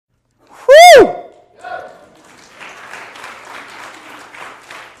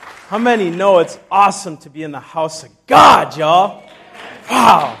How many know it's awesome to be in the house of God, y'all?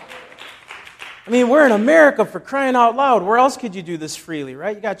 Wow. I mean, we're in America, for crying out loud. Where else could you do this freely,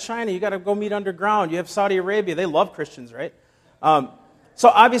 right? You got China, you got to go meet underground. You have Saudi Arabia. They love Christians, right? So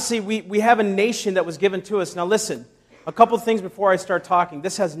obviously, we have a nation that was given to us. Now listen, a couple things before I start talking.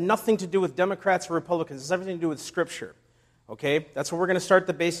 This has nothing to do with Democrats or Republicans. This has everything to do with Scripture, okay? That's what we're going to start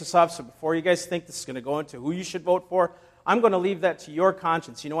the basis off. So before you guys think this is going to go into who you should vote for, I'm going to leave that to your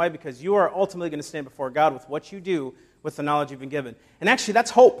conscience. You know why? Because you are ultimately going to stand before God with what you do with the knowledge you've been given. And actually, that's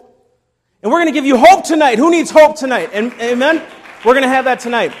hope. And we're going to give you hope tonight. Who needs hope tonight? And amen? We're going to have that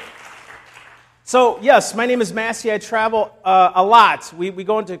tonight. So, yes, my name is Massey. I travel a lot. We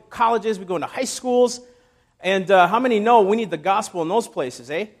go into colleges. We go into high schools. And how many know we need the gospel in those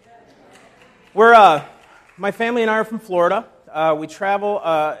places, eh? My family and I are from Florida. We travel.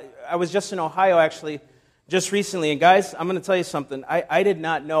 I was just in Ohio, actually, just recently. And guys, I'm going to tell you something. I did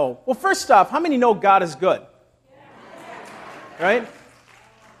not know. Well, first off, how many know God is good? Right?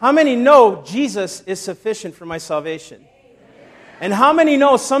 How many know Jesus is sufficient for my salvation? And how many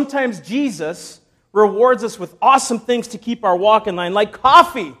know sometimes Jesus rewards us with awesome things to keep our walk in line, like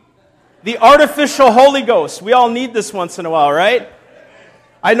coffee, the artificial Holy Ghost. We all need this once in a while, right?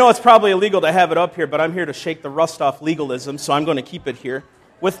 I know it's probably illegal to have it up here, but I'm here to shake the rust off legalism, so I'm going to keep it here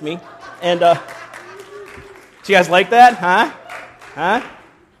with me. And do you guys like that? Huh?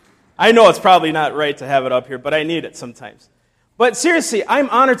 I know it's probably not right to have it up here, but I need it sometimes. But seriously, I'm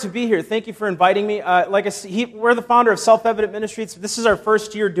honored to be here. Thank you for inviting me. Like I said, we're the founder of Self-Evident Ministries. This is our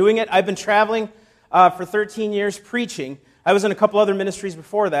first year doing it. I've been traveling for 13 years preaching. I was in a couple other ministries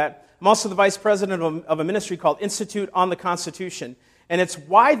before that. I'm also the vice president of a ministry called Institute on the Constitution. And it's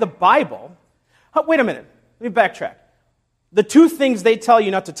why the Bible... Oh, wait a minute. Let me backtrack. The two things they tell you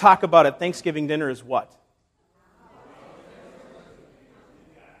not to talk about at Thanksgiving dinner is what?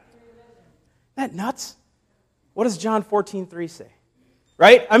 Isn't that nuts? What does John 14:3 say?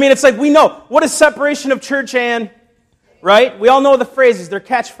 Right? I mean, it's like we know. What is separation of church and... Right? We all know the phrases. They're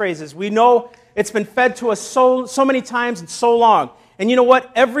catchphrases. We know it's been fed to us so many times and so long. And you know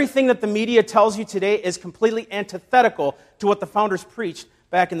what? Everything that the media tells you today is completely antithetical to what the founders preached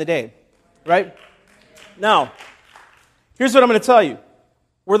back in the day. Right? Now, here's what I'm going to tell you.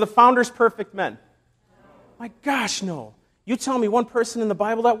 Were the founders perfect men? My gosh, no. You tell me one person in the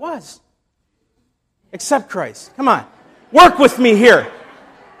Bible that was. Except Christ. Come on. Work with me here.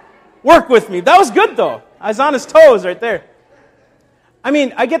 Work with me. That was good, though. I was on his toes right there. I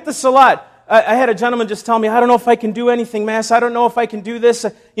mean, I get this a lot. I had a gentleman just tell me, I don't know if I can do anything, Mass. I don't know if I can do this.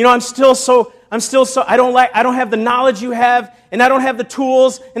 You know, I'm still so, I don't have the knowledge you have, and I don't have the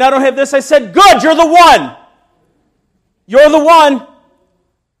tools, and I don't have this. I said, good, you're the one. You're the one.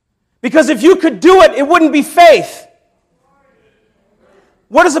 Because if you could do it, it wouldn't be faith.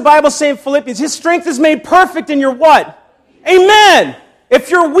 What does the Bible say in Philippians? His strength is made perfect in your what? Amen. If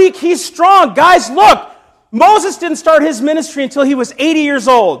you're weak, he's strong. Guys, look. Moses didn't start his ministry until he was 80 years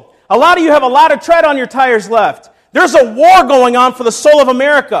old. A lot of you have a lot of tread on your tires left. There's a war going on for the soul of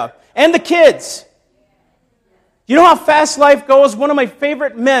America and the kids. You know how fast life goes? One of my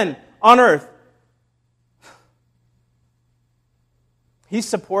favorite men on earth. He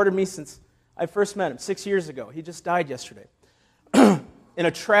supported me since I first met him 6 years ago. He just died yesterday. In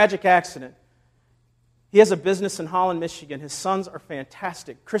a tragic accident. He has a business in Holland, Michigan. His sons are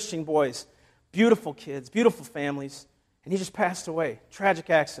fantastic, Christian boys, beautiful kids, beautiful families, and he just passed away. Tragic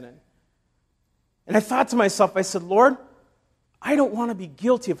accident. And I thought to myself, I said, Lord, I don't want to be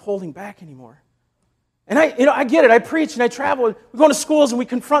guilty of holding back anymore. And I get it. I preach and I travel. We go to schools and we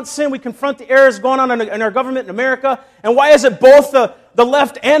confront sin. We confront the errors going on in our government in America. And why is it both the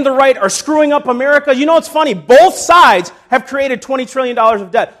left and the right are screwing up America? You know, it's funny. Both sides have created $20 trillion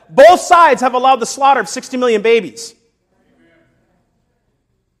of debt. Both sides have allowed the slaughter of 60 million babies.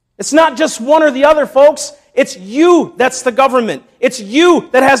 It's not just one or the other, folks. It's you that's the government. It's you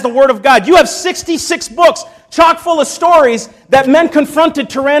that has the Word of God. You have 66 books chock full of stories that men confronted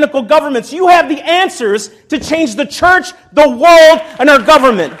tyrannical governments. You have the answers to change the church, the world, and our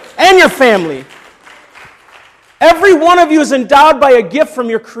government, and your family. Every one of you is endowed by a gift from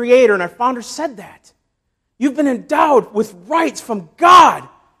your Creator, and our founder said that. You've been endowed with rights from God.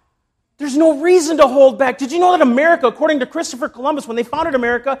 There's no reason to hold back. Did you know that America, according to Christopher Columbus, when they founded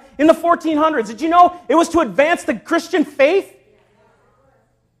America in the 1400s, did you know it was to advance the Christian faith?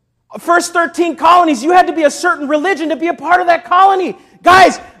 First 13 colonies, you had to be a certain religion to be a part of that colony.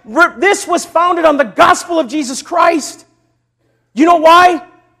 Guys, this was founded on the gospel of Jesus Christ. You know why?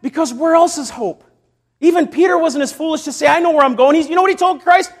 Because where else is hope? Even Peter wasn't as foolish to say, I know where I'm going. You know what he told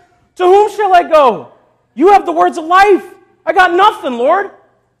Christ? To whom shall I go? You have the words of life. I got nothing, Lord.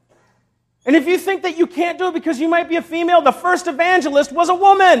 And if you think that you can't do it because you might be a female, the first evangelist was a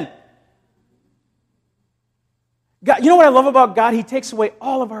woman. God, you know what I love about God? He takes away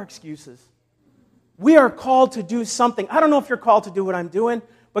all of our excuses. We are called to do something. I don't know if you're called to do what I'm doing,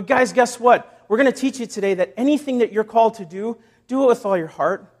 but guys, guess what? We're going to teach you today that anything that you're called to do it with all your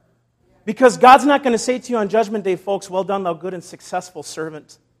heart. Because God's not going to say to you on Judgment Day, folks, well done, thou good and successful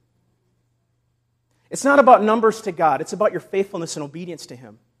servant. It's not about numbers to God. It's about your faithfulness and obedience to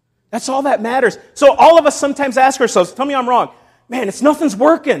Him. That's all that matters. So all of us sometimes ask ourselves, tell me I'm wrong. Man, nothing's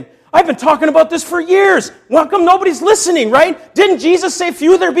working. I've been talking about this for years. How come nobody's listening, right? Didn't Jesus say,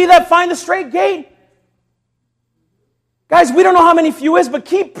 few there be that find the straight gate? Guys, we don't know how many few is, but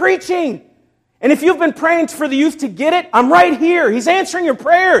keep preaching. And if you've been praying for the youth to get it, I'm right here. He's answering your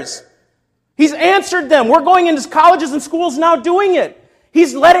prayers. He's answered them. We're going into colleges and schools now doing it.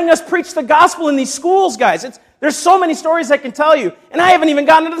 He's letting us preach the gospel in these schools, guys. There's so many stories I can tell you, and I haven't even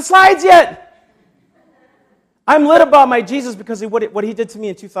gotten into the slides yet. I'm lit about my Jesus because of what He did to me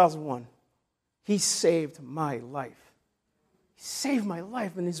in 2001. He saved my life. He saved my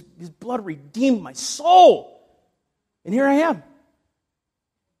life, and His blood redeemed my soul. And here I am.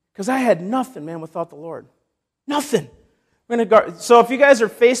 Because I had nothing, man, without the Lord. Nothing. So if you guys are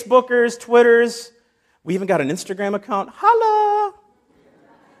Facebookers, Twitters, we even got an Instagram account. Holla!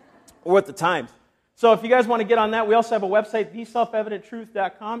 Or at the Times. So if you guys want to get on that, we also have a website,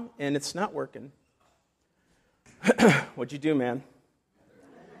 theselfevidenttruth.com, and it's not working. What'd you do, man?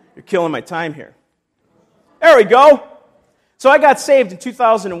 You're killing my time here. There we go. So I got saved in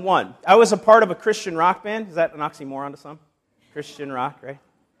 2001. I was a part of a Christian rock band. Is that an oxymoron to some? Christian rock, right?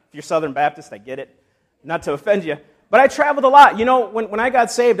 If you're Southern Baptist, I get it. Not to offend you. But I traveled a lot. You know, when I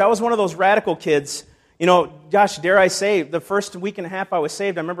got saved, I was one of those radical kids. You know, gosh, dare I say, the first week and a half I was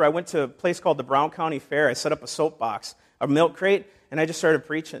saved, I remember I went to a place called the Brown County Fair. I set up a soapbox, a milk crate, and I just started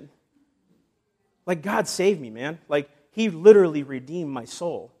preaching. Like, God saved me, man. Like, He literally redeemed my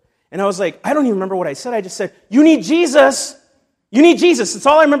soul. And I was like, I don't even remember what I said. I just said, you need Jesus. You need Jesus. That's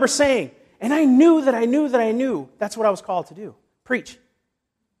all I remember saying. And I knew that I knew that's what I was called to do. Preach.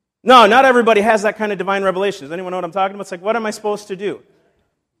 No, not everybody has that kind of divine revelation. Does anyone know what I'm talking about? It's like, what am I supposed to do?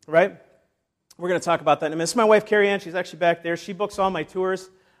 Right? We're going to talk about that in a minute. This is my wife, Carrie Ann. She's actually back there. She books all my tours.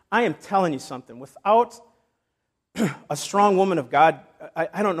 I am telling you something. Without a strong woman of God,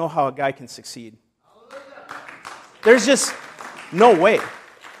 I don't know how a guy can succeed. There's just no way.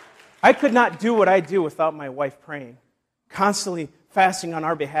 I could not do what I do without my wife praying, constantly fasting on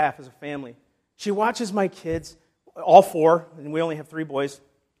our behalf as a family. She watches my kids, all four, and we only have 3 boys.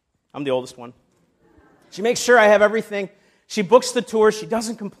 I'm the oldest one. She makes sure I have everything. She books the tour. She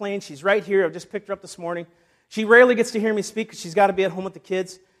doesn't complain. She's right here. I just picked her up this morning. She rarely gets to hear me speak because she's got to be at home with the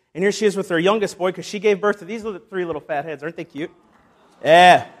kids. And here she is with her youngest boy because she gave birth to these 3 little fat heads. Aren't they cute?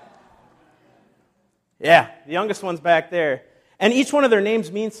 Yeah. Yeah, the youngest one's back there. And each one of their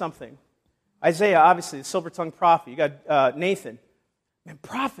names means something. Isaiah, obviously, the silver-tongued prophet. You got Nathan. Man,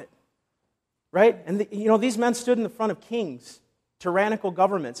 prophet. Right? And these men stood in the front of kings, tyrannical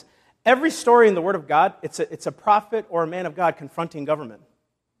governments. Every story in the Word of God, it's a prophet or a man of God confronting government.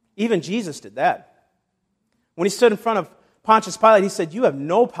 Even Jesus did that. When he stood in front of Pontius Pilate, he said, you have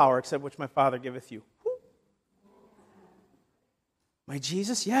no power except which my Father giveth you. My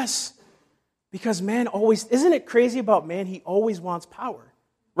Jesus? Yes. Because man always, isn't it crazy about man? He always wants power.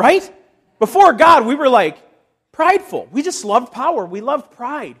 Right? Before God, we were like prideful. We just loved power. We loved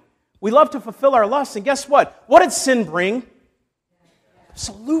pride. We loved to fulfill our lusts. And guess what? What did sin bring?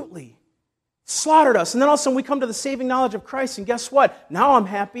 Absolutely. Slaughtered us. And then all of a sudden we come to the saving knowledge of Christ. And guess what? Now I'm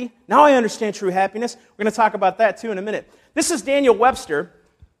happy. Now I understand true happiness. We're going to talk about that too in a minute. This is Daniel Webster.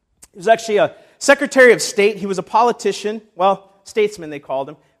 He was actually a Secretary of State. He was a politician. Well, statesman they called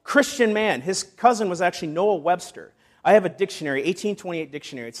him. Christian man. His cousin was actually Noah Webster. I have a dictionary, 1828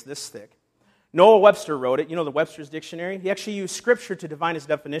 dictionary. It's this thick. Noah Webster wrote it. You know the Webster's Dictionary? He actually used Scripture to define his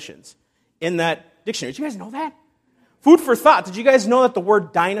definitions in that dictionary. Did you guys know that? Food for thought. Did you guys know that the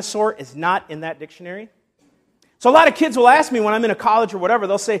word dinosaur is not in that dictionary? So a lot of kids will ask me when I'm in a college or whatever,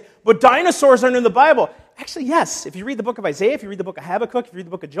 they'll say, but dinosaurs aren't in the Bible. Actually, yes. If you read the book of Isaiah, if you read the book of Habakkuk, if you read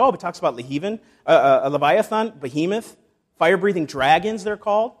the book of Job, it talks about Leviathan, Behemoth, fire-breathing dragons, they're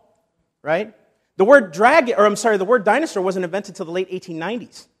called, right? The word dinosaur wasn't invented until the late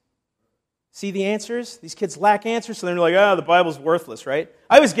 1890s. See the answers? These kids lack answers, so they're like, the Bible's worthless, right?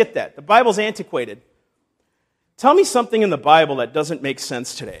 I always get that. The Bible's antiquated. Tell me something in the Bible that doesn't make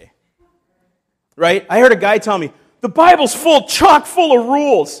sense today, right? I heard a guy tell me, the Bible's chock full of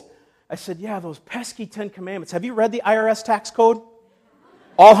rules. I said, yeah, those pesky 10 Commandments. Have you read the IRS tax code?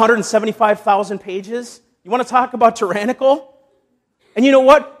 All 175,000 pages? You want to talk about tyrannical? And you know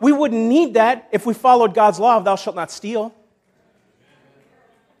what? We wouldn't need that if we followed God's law of thou shalt not steal.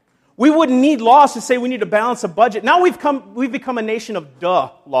 We wouldn't need laws to say we need to balance a budget. Now we've become a nation of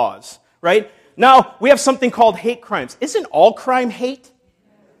laws, right? Now we have something called hate crimes. Isn't all crime hate?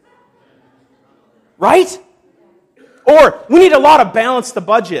 Right? Or we need a law to balance the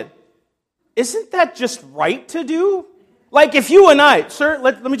budget. Isn't that just right to do? Like if you and I, sir,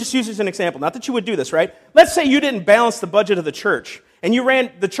 let me just use this as an example. Not that you would do this, right? Let's say you didn't balance the budget of the church and you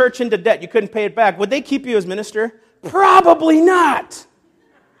ran the church into debt. You couldn't pay it back. Would they keep you as minister? Probably not.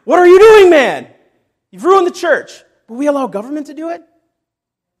 What are you doing, man? You've ruined the church. But we allow government to do it?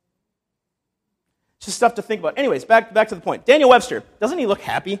 It's just stuff to think about. Anyways, back to the point. Daniel Webster, doesn't he look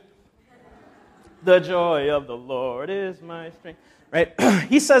happy? The joy of the Lord is my strength. Right?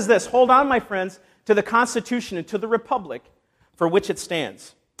 He says this, hold on, my friends, to the Constitution and to the Republic for which it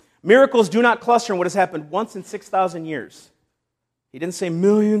stands. Miracles do not cluster in what has happened once in 6,000 years. He didn't say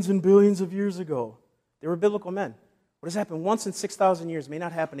millions and billions of years ago. They were biblical men. What has happened once in 6,000 years may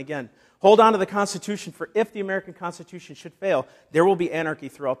not happen again. Hold on to the Constitution, for if the American Constitution should fail, there will be anarchy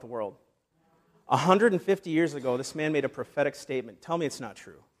throughout the world. 150 years ago, this man made a prophetic statement. Tell me it's not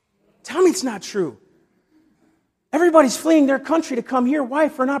true. Tell me it's not true. Everybody's fleeing their country to come here. Why?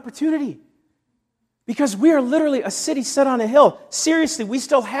 For an opportunity. Because we are literally a city set on a hill. Seriously, we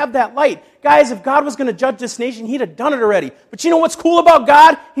still have that light. Guys, if God was going to judge this nation, he'd have done it already. But you know what's cool about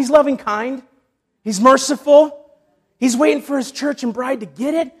God? He's loving kind. He's merciful. He's waiting for his church and bride to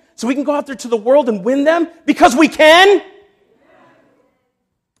get it so we can go out there to the world and win them because we can.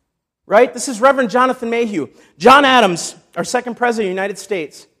 Right? This is Reverend Jonathan Mayhew. John Adams, our second president of the United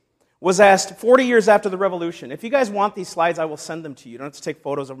States, was asked 40 years after the Revolution. If you guys want these slides, I will send them to you. You don't have to take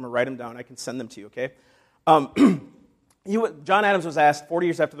photos of them or write them down. I can send them to you, okay? John Adams was asked 40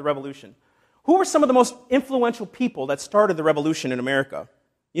 years after the Revolution, who were some of the most influential people that started the Revolution in America?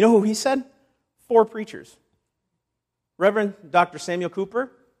 You know who he said? 4 preachers. Reverend Dr. Samuel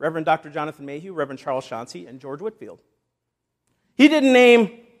Cooper, Reverend Dr. Jonathan Mayhew, Reverend Charles Chauncey, and George Whitefield. He didn't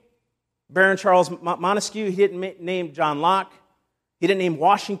name Baron Charles Montesquieu. He didn't name John Locke. He didn't name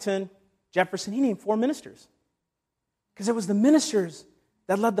Washington, Jefferson. He named 4 ministers. Because it was the ministers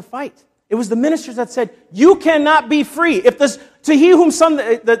that led the fight. It was the ministers that said, you cannot be free. If to he whom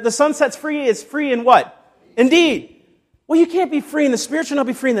the Son sets free is free in what? Indeed. Well, you can't be free in the spiritual, not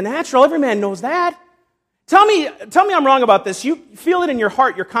be free in the natural. Every man knows that. Tell me I'm wrong about this. You feel it in your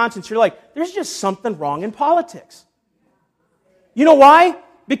heart, your conscience. You're like, there's just something wrong in politics. You know why?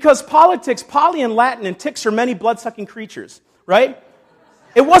 Because politics, poly in Latin, and ticks are many blood-sucking creatures, right?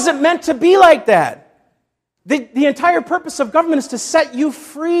 It wasn't meant to be like that. The entire purpose of government is to set you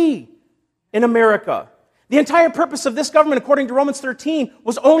free in America. The entire purpose of this government, according to Romans 13,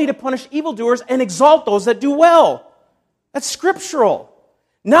 was only to punish evildoers and exalt those that do well. That's scriptural.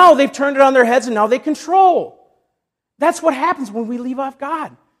 Now they've turned it on their heads and now they control. That's what happens when we leave off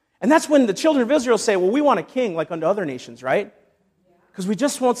God. And that's when the children of Israel say, well, we want a king like unto other nations, right? Because we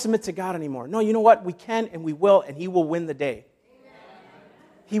just won't submit to God anymore. No, you know what? We can and we will, and he will win the day.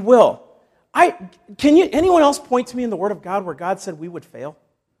 He will. Anyone else point to me in the Word of God where God said we would fail?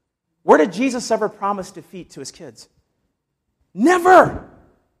 Where did Jesus ever promise defeat to his kids? Never.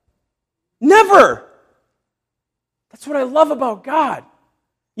 Never. That's what I love about God.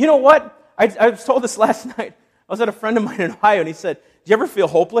 You know what? I was told this last night. I was at a friend of mine in Ohio, and he said, do you ever feel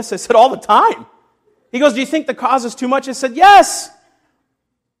hopeless? I said, all the time. He goes, do you think the cause is too much? I said, yes.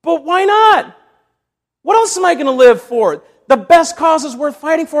 But why not? What else am I going to live for? The best causes worth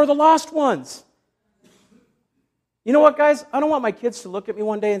fighting for are the lost ones. You know what, guys? I don't want my kids to look at me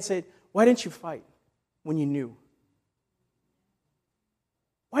one day and say, why didn't you fight when you knew?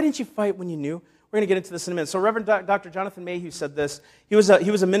 Why didn't you fight when you knew? We're going to get into this in a minute. So Reverend Dr. Jonathan Mayhew said this. He was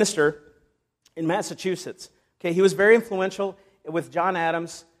a minister in Massachusetts. Okay, he was very influential with John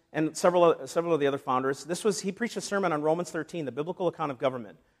Adams and several of the other founders. He preached a sermon on Romans 13, the biblical account of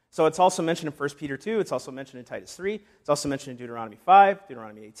government. So it's also mentioned in 1 Peter 2. It's also mentioned in Titus 3. It's also mentioned in Deuteronomy 5,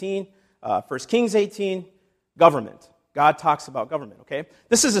 Deuteronomy 18, 1 Kings 18. Government. God talks about government, okay?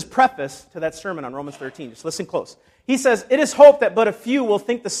 This is his preface to that sermon on Romans 13. Just listen close. He says, it is hoped that but a few will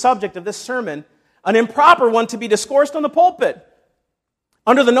think the subject of this sermon an improper one to be discoursed on the pulpit,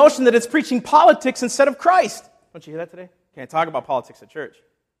 under the notion that it's preaching politics instead of Christ. Don't you hear that today? Can't talk about politics at church.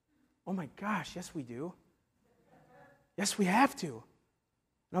 Oh my gosh, yes we do. Yes, we have to.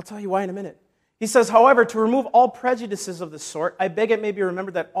 And I'll tell you why in a minute. He says, however, to remove all prejudices of this sort, I beg it may be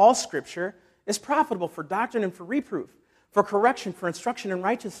remembered that all Scripture is profitable for doctrine and for reproof, for correction, for instruction in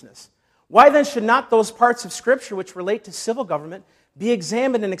righteousness. Why then should not those parts of Scripture which relate to civil government be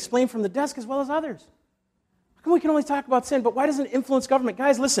examined and explained from the desk as well as others? How come come we can only talk about sin, but why doesn't it influence government?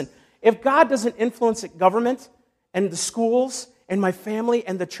 Guys, listen, if God doesn't influence government and the schools and my family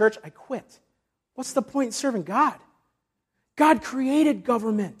and the church, I quit. What's the point in serving God? God created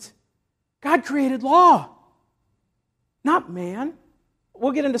government. God created law, not man.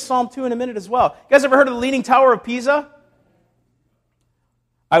 We'll get into Psalm 2 in a minute as well. You guys ever heard of the Leaning Tower of Pisa?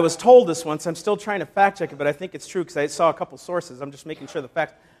 I was told this once. I'm still trying to fact check it, but I think it's true because I saw a couple sources. I'm just making sure the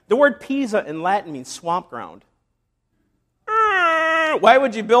facts. The word Pisa in Latin means swamp ground. Why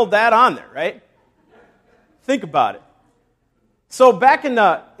would you build that on there, right? Think about it. So back in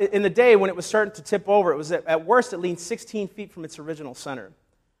the day when it was starting to tip over, it was at worst it leaned 16 feet from its original center,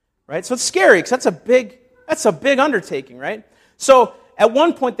 right? So it's scary because that's a big undertaking, right? So at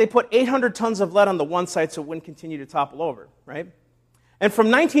one point they put 800 tons of lead on the one side so it wouldn't continue to topple over, right? And from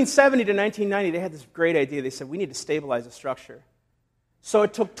 1970 to 1990 they had this great idea. They said we need to stabilize the structure. So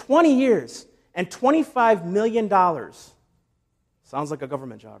it took 20 years and $25 million. Sounds like a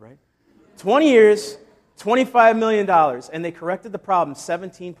government job, right? 20 years, $25 million, and they corrected the problem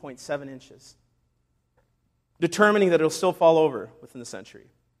 17.7 inches, determining that it'll still fall over within the century.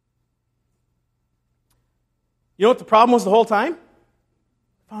 You know what the problem was the whole time?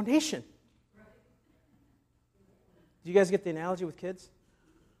 Foundation. Do you guys get the analogy with kids?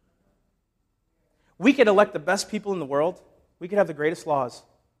 We could elect the best people in the world. We could have the greatest laws.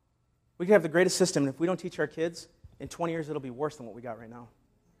 We could have the greatest system, and if we don't teach our kids, in 20 years it'll be worse than what we got right now.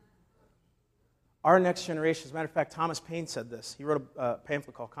 Our next generation, as a matter of fact, Thomas Paine said this. He wrote a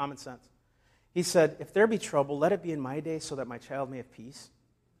pamphlet called Common Sense. He said, if there be trouble, let it be in my day so that my child may have peace.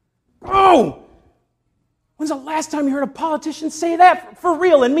 Oh! When's the last time you heard a politician say that for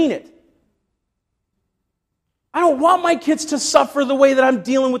real and mean it? I don't want my kids to suffer the way that I'm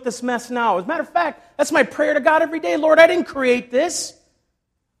dealing with this mess now. As a matter of fact, that's my prayer to God every day. Lord, I didn't create this.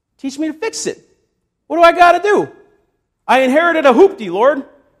 Teach me to fix it. What do I got to do? I inherited a hoopty, Lord.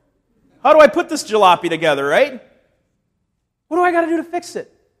 How do I put this jalopy together, right? What do I got to do to fix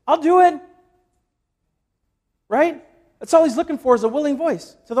it? I'll do it. Right? That's all he's looking for is a willing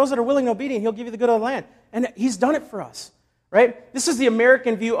voice. To those that are willing and obedient, he'll give you the good of the land. And he's done it for us. Right? This is the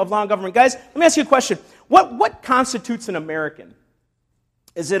American view of law and government. Guys, let me ask you a question. What constitutes an American?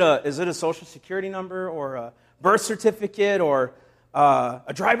 Is it a social security number or a birth certificate or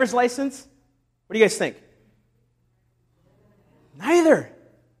a driver's license? What do you guys think? Neither.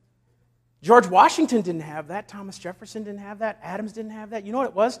 George Washington didn't have that. Thomas Jefferson didn't have that. Adams didn't have that. You know what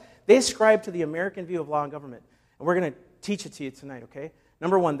it was? They ascribed to the American view of law and government. And we're going to teach it to you tonight, okay?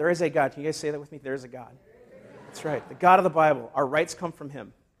 Number one, there is a God. Can you guys say that with me? There is a God. That's right. The God of the Bible. Our rights come from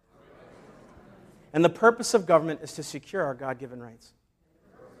him. And the purpose of government is to secure our God-given rights.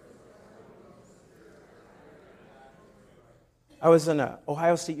 I was in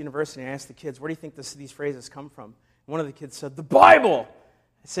Ohio State University and I asked the kids, where do you think these phrases come from? And one of the kids said, the Bible.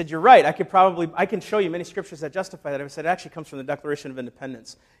 I said, you're right. I can show you many scriptures that justify that. I said, it actually comes from the Declaration of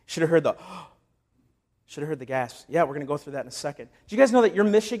Independence. You should have heard the gasp. Yeah, we're going to go through that in a second. Do you guys know that your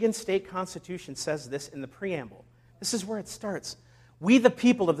Michigan State Constitution says this in the preamble? This is where it starts. We, the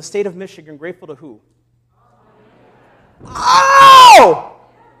people of the state of Michigan, grateful to who? Oh!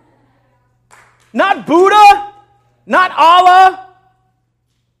 Not Buddha, not Allah,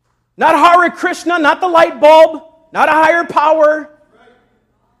 not Hare Krishna, not the light bulb, not a higher power.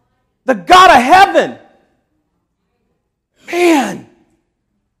 The God of heaven. Man.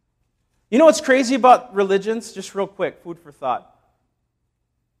 You know what's crazy about religions? Just real quick, food for thought.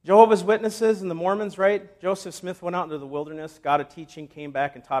 Jehovah's Witnesses and the Mormons, right? Joseph Smith went out into the wilderness, got a teaching, came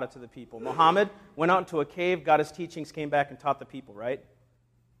back and taught it to the people. Muhammad went out into a cave, got his teachings, came back and taught the people, right?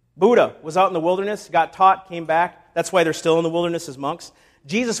 Buddha was out in the wilderness, got taught, came back. That's why they're still in the wilderness as monks.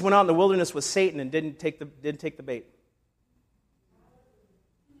 Jesus went out in the wilderness with Satan and didn't take the bait.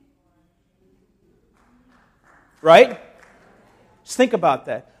 Right? Just think about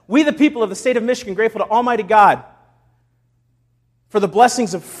that. We, the people of the state of Michigan, grateful to Almighty God for the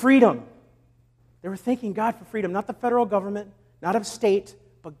blessings of freedom. They were thanking God for freedom, not the federal government, not of state,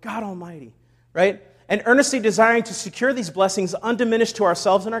 but God Almighty, right? And earnestly desiring to secure these blessings undiminished to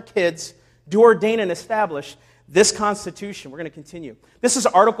ourselves and our kids, do ordain and establish this Constitution. We're going to continue. This is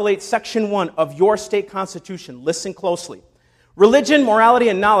Article 8, Section 1 of your state constitution. Listen closely. Religion, morality,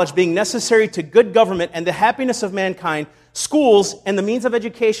 and knowledge being necessary to good government and the happiness of mankind, schools and the means of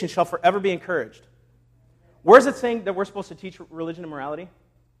education shall forever be encouraged. Where is it saying that we're supposed to teach religion and morality?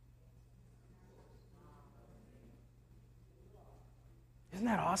 Isn't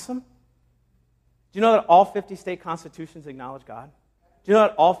that awesome? Do you know that all 50 state constitutions acknowledge God? Do you know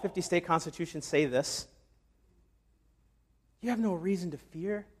that all 50 state constitutions say this? You have no reason to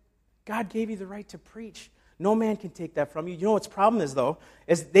fear. God gave you the right to preach. No man can take that from you. You know what's problem is, though,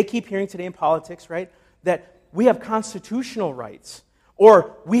 is they keep hearing today in politics, right, that we have constitutional rights,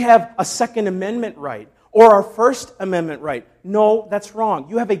 or we have a Second Amendment right, or our First Amendment right. No, that's wrong.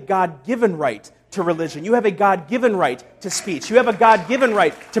 You have a God-given right to religion. You have a God-given right to speech. You have a God-given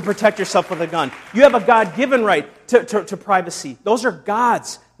right to protect yourself with a gun. You have a God-given right to privacy. Those are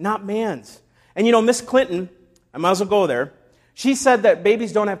God's, not man's. And you know, Miss Clinton, I might as well go there, she said that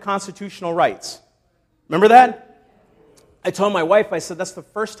babies don't have constitutional rights. Remember that? I told my wife, I said, that's the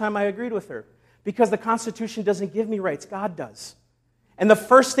first time I agreed with her. Because the Constitution doesn't give me rights, God does. And the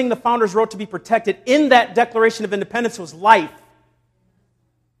first thing the founders wrote to be protected in that Declaration of Independence was life.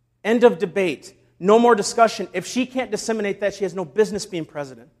 End of debate. No more discussion. If she can't disseminate that, she has no business being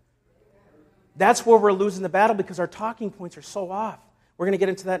president. That's where we're losing the battle because our talking points are so off. We're going to get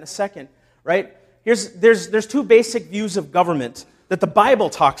into that in a second, right? There's two basic views of government that the Bible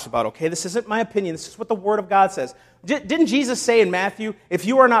talks about, okay? This isn't my opinion. This is what the Word of God says. Didn't Jesus say in Matthew, if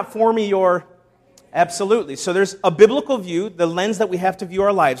you are not for me, you're... Absolutely. So there's a biblical view, the lens that we have to view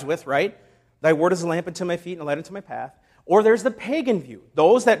our lives with, right? Thy word is a lamp unto my feet and a light unto my path. Or there's the pagan view,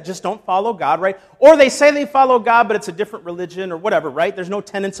 those that just don't follow God, right? Or they say they follow God, but it's a different religion or whatever, right? There's no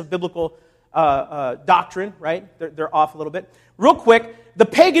tenets of biblical doctrine, right? They're off a little bit. Real quick, the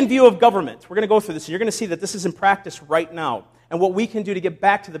pagan view of government. We're going to go through this, and you're going to see that this is in practice right now and what we can do to get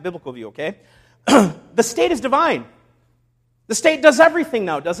back to the biblical view, okay? The state is divine. The state does everything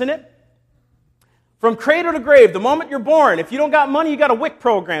now, doesn't it? From cradle to grave, the moment you're born, if you don't got money, you got a WIC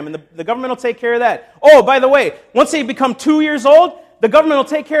program, and the government will take care of that. Oh, by the way, once they become 2 years old, the government will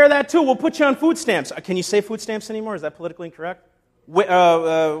take care of that too. We'll put you on food stamps. Can you say food stamps anymore? Is that politically incorrect? What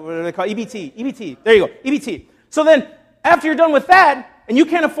do they call it? EBT. EBT. There you go. EBT. So then, after you're done with that, and you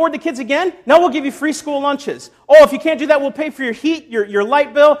can't afford the kids again, now we'll give you free school lunches. Oh, if you can't do that, we'll pay for your heat, your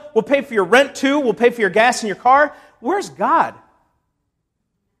light bill. We'll pay for your rent too. We'll pay for your gas in your car. Where's God?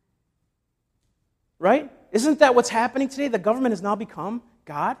 Right? Isn't that what's happening today? The government has now become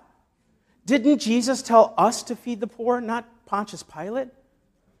God. Didn't Jesus tell us to feed the poor, not Pontius Pilate?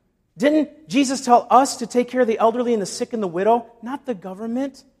 Didn't Jesus tell us to take care of the elderly and the sick and the widow, not the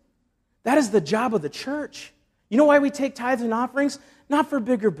government? That is the job of the church. You know why we take tithes and offerings? Not for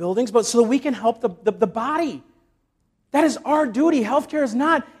bigger buildings, but so that we can help the body. That is our duty. Healthcare is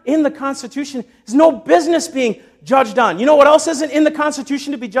not in the Constitution. There's no business being judged on. You know what else isn't in the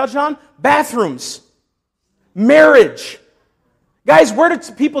Constitution to be judged on? Bathrooms. Marriage. Guys, where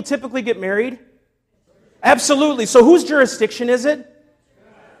do people typically get married? Absolutely. So whose jurisdiction is it?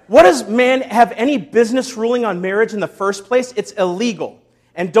 What does man have any business ruling on marriage in the first place? It's illegal.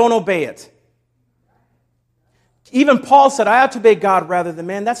 And don't obey it. Even Paul said, I ought to obey God rather than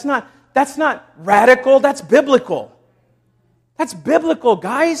man. That's not radical. That's biblical. That's biblical,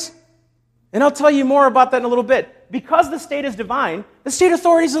 guys. And I'll tell you more about that in a little bit. Because the state is divine, the state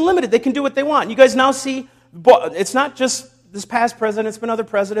authority is unlimited. They can do what they want. You guys now see, it's not just this past president, it's been other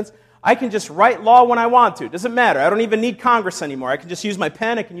presidents. I can just write law when I want to. It doesn't matter. I don't even need Congress anymore. I can just use my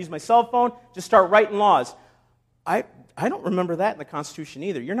pen, I can use my cell phone, just start writing laws. I don't remember that in the Constitution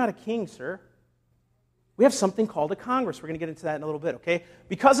either. You're not a king, sir. We have something called a Congress. We're going to get into that in a little bit, okay?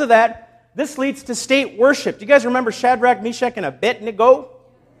 Because of that, this leads to state worship. Do you guys remember Shadrach, Meshach, and Abednego?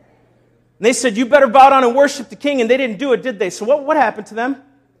 And they said, you better bow down and worship the king, and they didn't do it, did they? So what happened to them?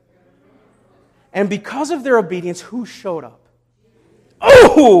 And because of their obedience, who showed up?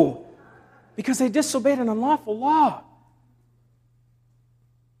 Oh! Because they disobeyed an unlawful law.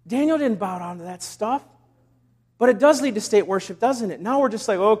 Daniel didn't bow down to that stuff. But it does lead to state worship, doesn't it? Now we're just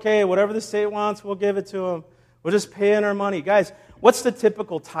like, okay, whatever the state wants, we'll give it to them. We'll just pay in our money. Guys, what's the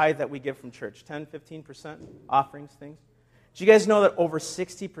typical tithe that we give from church? 10, 15%? Offerings, things? Do you guys know that over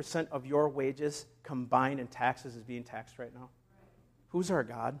 60% of your wages combined in taxes is being taxed right now? Who's our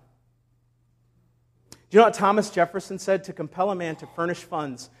God? Do you know what Thomas Jefferson said? To compel a man to furnish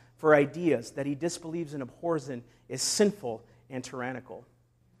funds for ideas that he disbelieves and abhors in is sinful and tyrannical.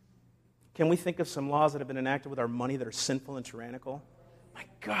 Can we think of some laws that have been enacted with our money that are sinful and tyrannical? My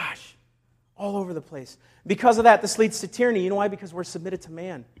gosh, all over the place. Because of that, this leads to tyranny. You know why? Because we're submitted to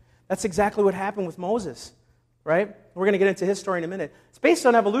man. That's exactly what happened with Moses, right? We're going to get into his story in a minute. It's based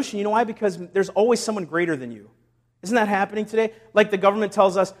on evolution. You know why? Because there's always someone greater than you. Isn't that happening today? Like the government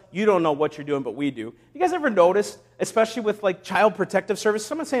tells us, you don't know what you're doing, but we do. You guys ever noticed, especially with like Child Protective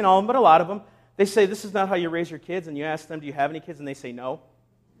Service, I'm not saying all of them, but a lot of them, they say this is not how you raise your kids, and you ask them, do you have any kids? And they say no.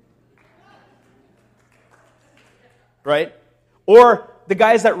 Right? Or the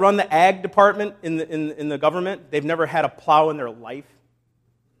guys that run the ag department in the government, they've never had a plow in their life.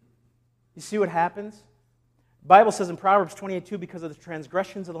 You see what happens? The Bible says in Proverbs 28:2, because of the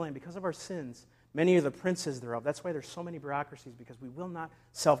transgressions of the land, because of our sins, Many are the princes thereof. That's why there's so many bureaucracies, because we will not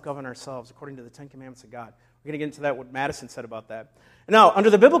self-govern ourselves according to the Ten Commandments of God. We're going to get into that, what Madison said about that. Now, under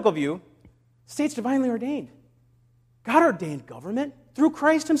the biblical view, state's divinely ordained. God ordained government through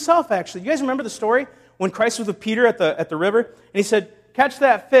Christ himself, actually. You guys remember the story when Christ was with Peter at the river? And he said, catch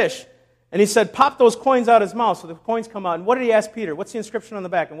that fish. And he said, pop those coins out of his mouth. So the coins come out. And what did he ask Peter? What's the inscription on the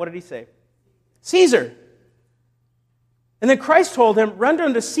back? And what did he say? Caesar. And then Christ told him, render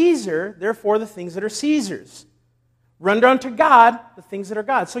unto Caesar, therefore, the things that are Caesar's. Render unto God the things that are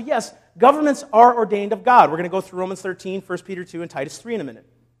God's. So yes, governments are ordained of God. We're going to go through Romans 13, 1 Peter 2, and Titus 3 in a minute.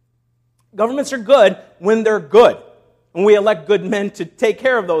 Governments are good when they're good. When we elect good men to take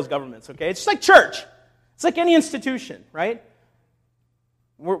care of those governments, okay? It's just like church. It's like any institution, right?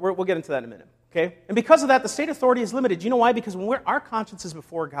 We'll get into that in a minute, okay? And because of that, the state authority is limited. You know why? Because when our conscience is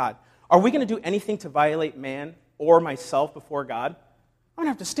before God, are we going to do anything to violate man or myself before God? I'm going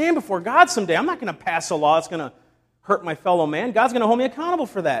to have to stand before God someday. I'm not going to pass a law that's going to hurt my fellow man. God's going to hold me accountable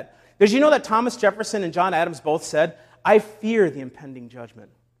for that. Did you know that Thomas Jefferson and John Adams both said, I fear the impending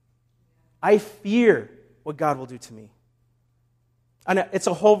judgment. I fear what God will do to me. And it's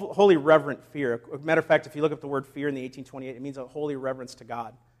a holy reverent fear. As a matter of fact, if you look up the word fear in the 1828, it means a holy reverence to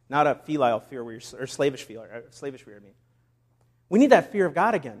God, not a filial fear or slavish fear. I mean, we need that fear of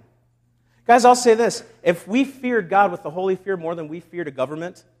God again. Guys, I'll say this. If we feared God with the holy fear more than we feared a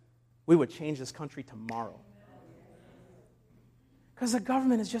government, we would change this country tomorrow. Because the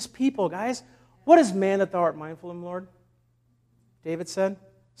government is just people, guys. What is man that thou art mindful of him, Lord? David said.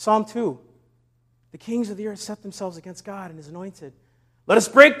 Psalm 2. The kings of the earth set themselves against God and his anointed. Let us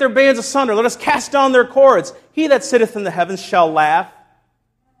break their bands asunder. Let us cast down their cords. He that sitteth in the heavens shall laugh.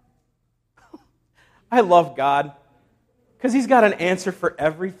 I love God because he's got an answer for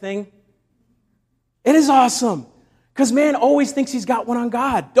everything. It is awesome because man always thinks he's got one on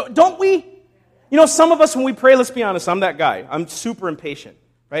God. Don't we? You know, some of us, when we pray, let's be honest, I'm that guy. I'm super impatient,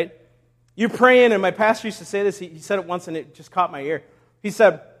 right? You're praying, and my pastor used to say this. He said it once, and it just caught my ear. He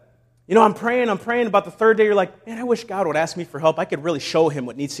said, you know, I'm praying about the third day. You're like, man, I wish God would ask me for help. I could really show him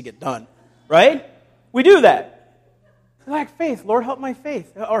what needs to get done, right? We do that. We lack faith. Lord, help my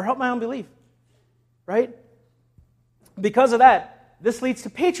faith, or help my unbelief, right? Because of that, this leads to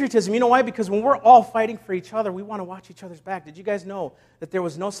patriotism. You know why? Because when we're all fighting for each other, we want to watch each other's back. Did you guys know that there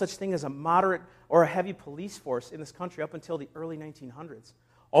was no such thing as a moderate or a heavy police force in this country up until the early 1900s?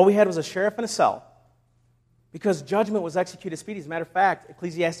 All we had was a sheriff and a cell. Because judgment was executed speedily. As a matter of fact,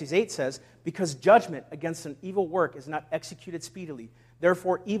 Ecclesiastes 8 says, because judgment against an evil work is not executed speedily,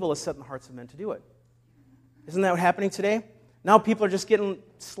 therefore evil is set in the hearts of men to do it. Isn't that what's happening today? Now people are just getting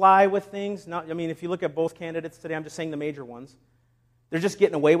sly with things. If you look at both candidates today, I'm just saying the major ones. They're just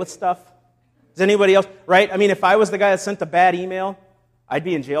getting away with stuff. Is anybody else, right? I mean, if I was the guy that sent a bad email, I'd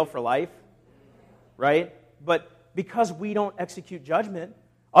be in jail for life, right? But because we don't execute judgment,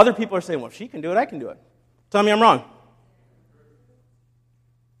 other people are saying, well, if she can do it, I can do it. Tell me I'm wrong.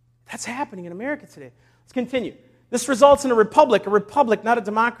 That's happening in America today. Let's continue. This results in a republic, not a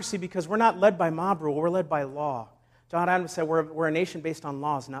democracy, because we're not led by mob rule, we're led by law. John Adams said we're a nation based on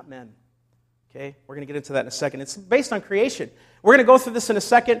laws, not men. Okay? We're going to get into that in a second. It's based on creation. We're going to go through this in a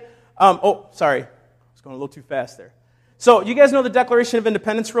second. Sorry. I was going a little too fast there. So, you guys know the Declaration of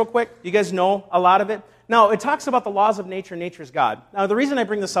Independence real quick? You guys know a lot of it? Now, it talks about the laws of nature, nature's God. Now, the reason I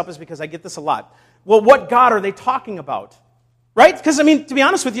bring this up is because I get this a lot. Well, what God are they talking about? Right? Because, to be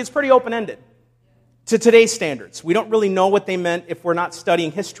honest with you, it's pretty open-ended to today's standards. We don't really know what they meant if we're not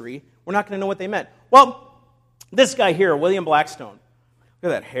studying history. We're not going to know what they meant. Well, this guy here, William Blackstone,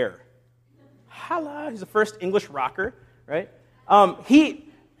 look at that hair. Holla, he's the first English rocker, right? He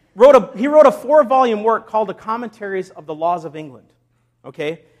wrote a 4-volume work called The Commentaries of the Laws of England,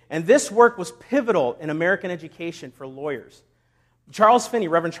 okay? And this work was pivotal in American education for lawyers.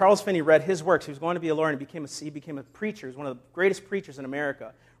 Reverend Charles Finney read his works. He was going to be a lawyer and he became a preacher. He was one of the greatest preachers in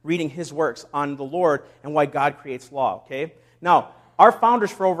America, reading his works on the Lord and why God creates law, okay? Now, our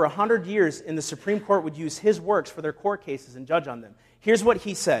founders for over 100 years in the Supreme Court would use his works for their court cases and judge on them. Here's what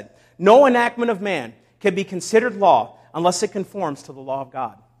he said. No enactment of man can be considered law unless it conforms to the law of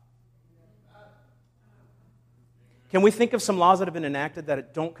God. Can we think of some laws that have been enacted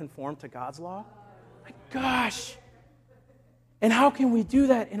that don't conform to God's law? My gosh. And how can we do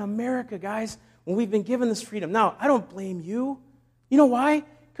that in America, guys, when we've been given this freedom? Now, I don't blame you. You know why?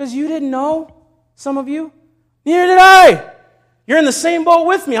 Because you didn't know, some of you. Neither did I. You're in the same boat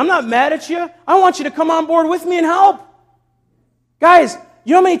with me. I'm not mad at you. I want you to come on board with me and help. Guys,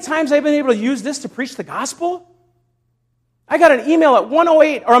 you know how many times I've been able to use this to preach the gospel? I got an email at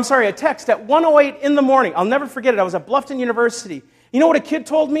a text at 1:08 in the morning. I'll never forget it. I was at Bluffton University, You know what a kid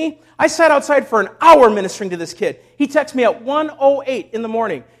told me? I sat outside for an hour ministering to this kid. He texted me at 1:08 in the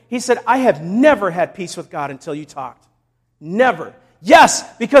morning. He said, I have never had peace with God until you talked. Never. Yes,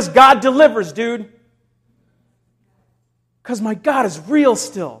 because God delivers, dude. Because my God is real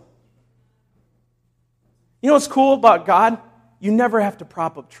still. You know what's cool about God? You never have to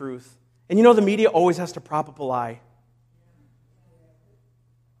prop up truth. And you know the media always has to prop up a lie.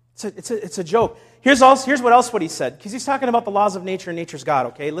 It's a joke. Here's what he said, because he's talking about the laws of nature and nature's God,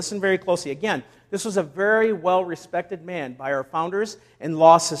 okay? Listen very closely. Again, this was a very well-respected man by our founders and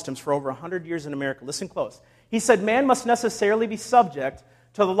law systems for over 100 years in America. Listen close. He said, man must necessarily be subject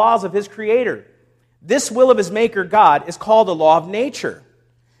to the laws of his creator. This will of his maker, God, is called the law of nature.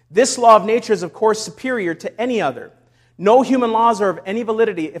 This law of nature is, of course, superior to any other. No human laws are of any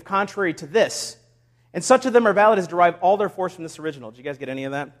validity if contrary to this. And such of them are valid as derive all their force from this original. Did you guys get any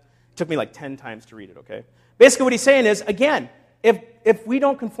of that? It took me like 10 times to read it, okay? Basically what he's saying is, again, if we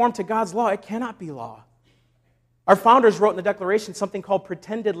don't conform to God's law, it cannot be law. Our founders wrote in the Declaration something called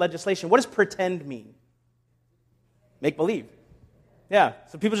pretended legislation. What does pretend mean? Make believe. Yeah,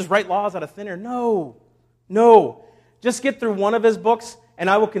 so people just write laws out of thin air. No. Just get through one of his books, and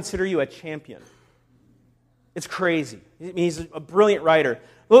I will consider you a champion. It's crazy. He's a brilliant writer.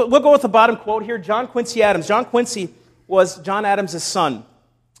 We'll go with the bottom quote here. John Quincy Adams. John Quincy was John Adams' son.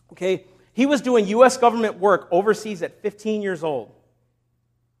 Okay, he was doing U.S. government work overseas at 15 years old.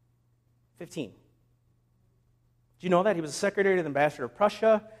 15. Do you know that? He was the secretary to the ambassador of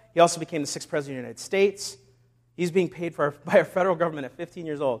Prussia. He also became the 6th president of the United States. He's being paid by our federal government at 15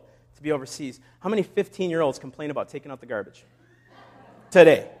 years old to be overseas. How many 15-year-olds complain about taking out the garbage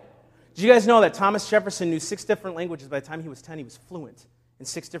today? Did you guys know that Thomas Jefferson knew 6 different languages? By the time he was 10, he was fluent in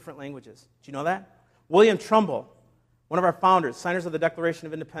 6 different languages. Did you know that? William Trumbull, one of our founders, signers of the Declaration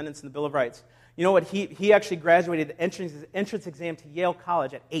of Independence and the Bill of Rights. You know what? He actually graduated the entrance exam to Yale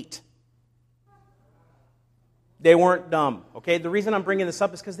College at 8. They weren't dumb, okay? The reason I'm bringing this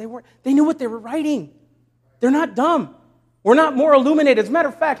up is because they knew what they were writing. They're not dumb. We're not more illuminated. As a matter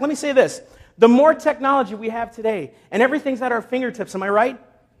of fact, let me say this. The more technology we have today, and everything's at our fingertips, am I right?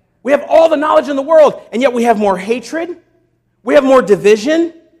 We have all the knowledge in the world, and yet we have more hatred, we have more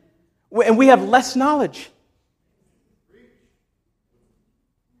division, and we have less knowledge.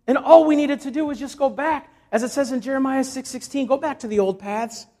 And all we needed to do was just go back, as it says in Jeremiah 6:16, go back to the old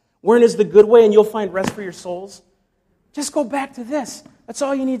paths, wherein is the good way, and you'll find rest for your souls. Just go back to this. That's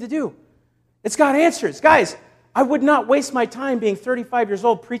all you need to do. It's got answers. Guys, I would not waste my time being 35 years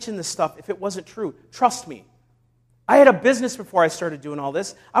old preaching this stuff if it wasn't true. Trust me. I had a business before I started doing all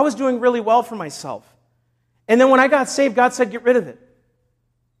this. I was doing really well for myself. And then when I got saved, God said, get rid of it.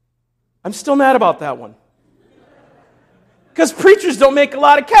 I'm still mad about that one. Because preachers don't make a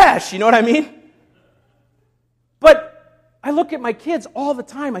lot of cash, you know what I mean? But I look at my kids all the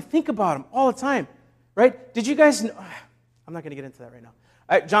time. I think about them all the time, right? Did you guys know? I'm not going to get into that right now.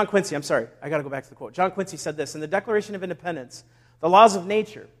 John Quincy, I'm sorry. I got to go back to the quote. John Quincy said this, in the Declaration of Independence, the laws of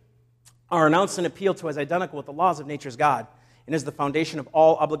nature are announced and appealed to as identical with the laws of nature's God and is the foundation of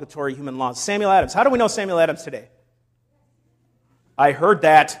all obligatory human laws. Samuel Adams. How do we know Samuel Adams today? I heard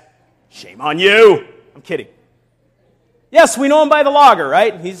that. Shame on you. I'm kidding. Yes, we know him by the lager,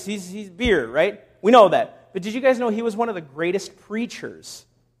 right? He's beer, right? We know that. But did you guys know he was one of the greatest preachers?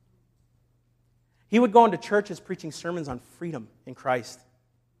 He would go into churches preaching sermons on freedom in Christ.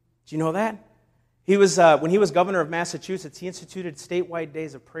 Do you know that? He was when he was governor of Massachusetts, he instituted statewide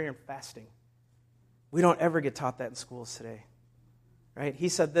days of prayer and fasting. We don't ever get taught that in schools today. Right? He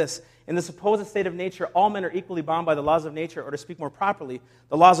said this, in the supposed state of nature, all men are equally bound by the laws of nature, or to speak more properly,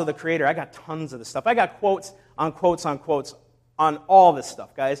 the laws of the Creator. I got tons of this stuff. I got quotes on quotes on quotes on all this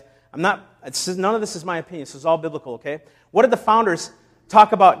stuff, guys. None of this is my opinion. This is all biblical, okay? What did the founders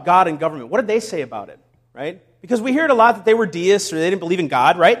talk about God and government? What did they say about it, right? Because we hear it a lot that they were deists or they didn't believe in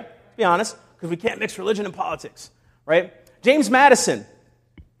God, right? To be honest, because we can't mix religion and politics, right? James Madison,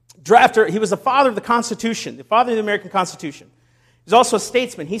 drafter, he was the father of the Constitution, the father of the American Constitution. He's also a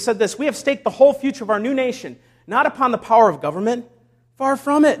statesman. He said this, we have staked the whole future of our new nation, not upon the power of government, far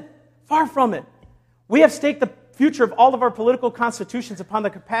from it, far from it. We have staked the future of all of our political constitutions upon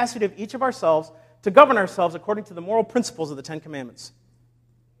the capacity of each of ourselves to govern ourselves according to the moral principles of the Ten Commandments.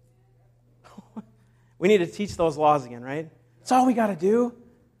 We need to teach those laws again, right? That's all we got to do.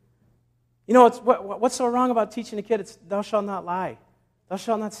 You know, what's so wrong about teaching a kid? It's thou shalt not lie. Thou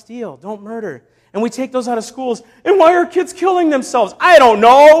shalt not steal. Don't murder. And we take those out of schools. And why are kids killing themselves? I don't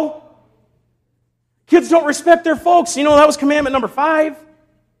know. Kids don't respect their folks. You know, that was commandment number 5.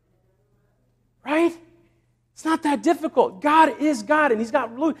 Right? It's not that difficult. God is God, and He's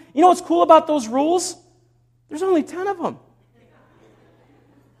got rules. You know what's cool about those rules? There's only 10 of them.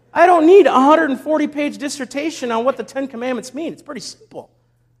 I don't need a 140-page dissertation on what the Ten Commandments mean. It's pretty simple,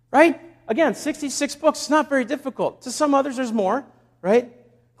 right? Again, 66 books is not very difficult. To some others, there's more, right?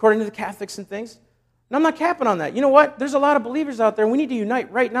 According to the Catholics and things. And I'm not capping on that. You know what? There's a lot of believers out there, and we need to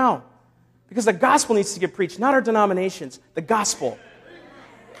unite right now. Because the gospel needs to get preached, not our denominations. The gospel.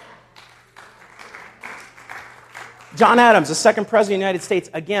 John Adams, the second president of the United States.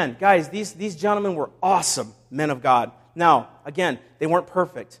 Again, guys, these gentlemen were awesome men of God. Now, again, they weren't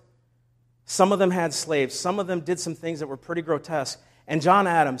perfect. Some of them had slaves. Some of them did some things that were pretty grotesque. And John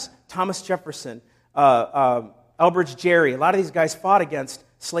Adams, Thomas Jefferson, Elbridge Gerry, a lot of these guys fought against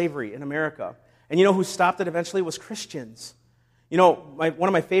slavery in America. And you know who stopped it eventually? Was Christians. You know, one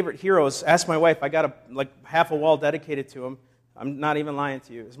of my favorite heroes, asked my wife, I got half a wall dedicated to him. I'm not even lying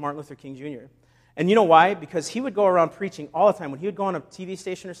to you. Is Martin Luther King Jr. And you know why? Because he would go around preaching all the time. When he would go on a TV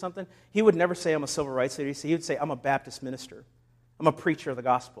station or something, he would never say, I'm a civil rights leader. He would say, I'm a Baptist minister. I'm a preacher of the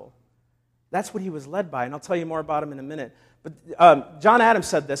gospel. That's what he was led by, and I'll tell you more about him in a minute. But John Adams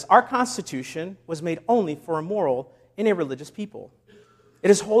said this, our Constitution was made only for a moral and a religious people.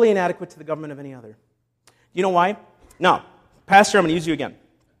 It is wholly inadequate to the government of any other. You know why? Now, Pastor, I'm going to use you again.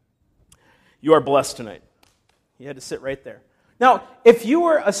 You are blessed tonight. You had to sit right there. Now, if you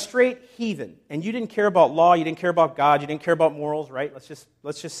were a straight heathen and you didn't care about law, you didn't care about God, you didn't care about morals, right?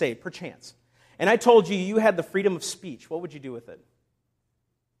 Let's just say, perchance. And I told you you had the freedom of speech, what would you do with it?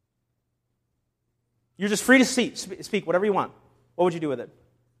 You're just free to speak whatever you want. What would you do with it?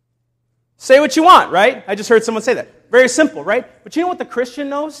 Say what you want, right? I just heard someone say that. Very simple, right? But you know what the Christian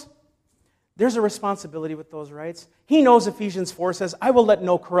knows? There's a responsibility with those rights. He knows Ephesians 4 says, I will let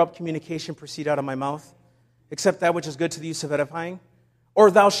no corrupt communication proceed out of my mouth, except that which is good to the use of edifying.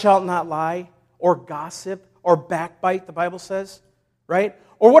 Or thou shalt not lie, or gossip, or backbite, the Bible says, right?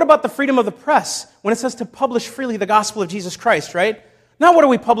 Or what about the freedom of the press, when it says to publish freely the gospel of Jesus Christ, right? Now what are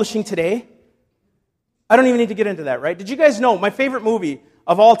we publishing today? I don't even need to get into that, right? Did you guys know my favorite movie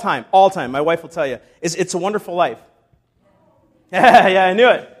of all time, my wife will tell you, is It's a Wonderful Life? Yeah, I knew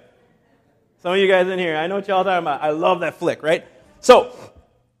it. Some of you guys in here, I know what y'all talking about. I love that flick, right? So,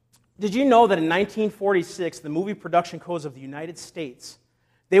 did you know that in 1946, the movie production codes of the United States,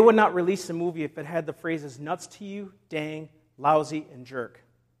 they would not release a movie if it had the phrases nuts to you, dang, lousy, and jerk?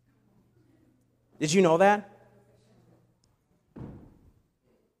 Did you know that?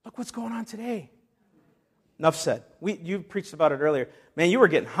 Look what's going on today. Enough said. You preached about it earlier. Man, you were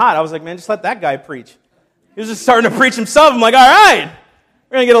getting hot. I was like, man, just let that guy preach. He was just starting to preach himself. I'm like, all right,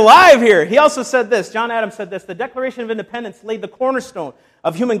 we're going to get alive here. He also said this, John Adams said this, the Declaration of Independence laid the cornerstone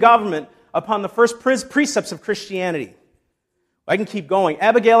of human government upon the first precepts of Christianity. I can keep going.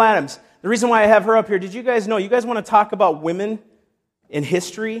 Abigail Adams, the reason why I have her up here, did you guys know, you guys want to talk about women in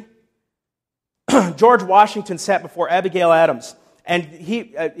history? George Washington sat before Abigail Adams, and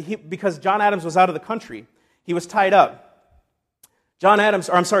because John Adams was out of the country, he was tied up.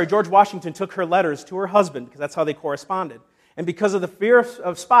 George Washington took her letters to her husband, because that's how they corresponded. And because of the fear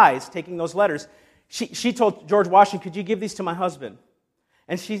of spies taking those letters, she told George Washington, could you give these to my husband?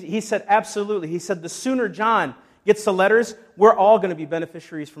 And he said, absolutely. He said, the sooner John gets the letters, we're all going to be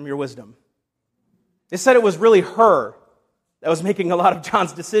beneficiaries from your wisdom. They said it was really her that was making a lot of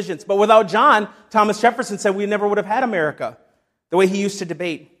John's decisions. But without John, Thomas Jefferson said we never would have had America, the way he used to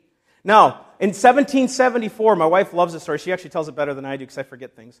debate. Now, in 1774, my wife loves this story. She actually tells it better than I do because I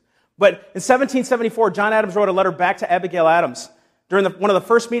forget things. But in 1774, John Adams wrote a letter back to Abigail Adams during one of the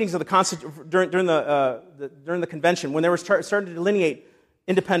first meetings of the during the convention when they were starting to delineate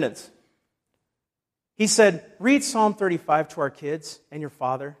independence. He said, read Psalm 35 to our kids and your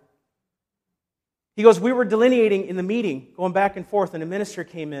father. He goes, we were delineating in the meeting, going back and forth, and a minister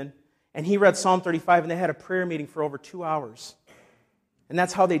came in, and he read Psalm 35, and they had a prayer meeting for over 2 hours. And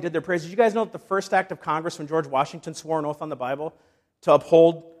that's how they did their prayers. Did you guys know that the first act of Congress when George Washington swore an oath on the Bible to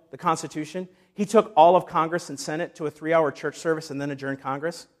uphold the Constitution, he took all of Congress and Senate to a 3-hour church service and then adjourned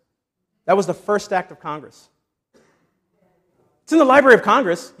Congress? That was the first act of Congress. It's in the Library of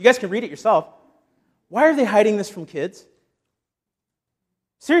Congress. You guys can read it yourself. Why are they hiding this from kids?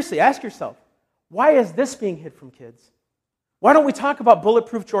 Seriously, ask yourself, why is this being hid from kids? Why don't we talk about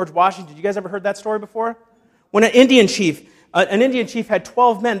bulletproof George Washington? You guys ever heard that story before? When an Indian chief had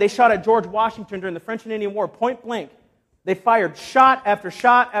 12 men. They shot at George Washington during the French and Indian War, point blank. They fired shot after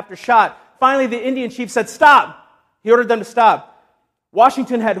shot after shot. Finally, the Indian chief said, stop. He ordered them to stop.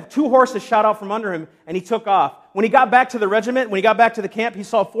 Washington had 2 horses shot out from under him, and he took off. When he got back to the regiment, when he got back to the camp, he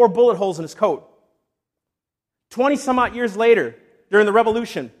saw 4 bullet holes in his coat. 20-some-odd years later, during the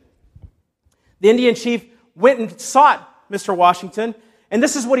Revolution, the Indian chief went and sought Mr. Washington, and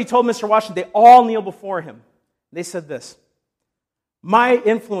this is what he told Mr. Washington. They all kneel before him. They said this, My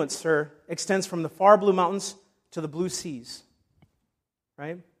influence, sir, extends from the far blue mountains to the blue seas.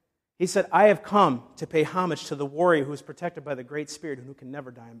 Right? He said, I have come to pay homage to the warrior who is protected by the Great Spirit and who can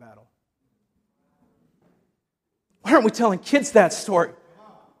never die in battle. Why aren't we telling kids that story?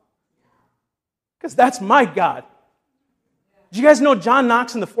 Because that's my God. Do you guys know John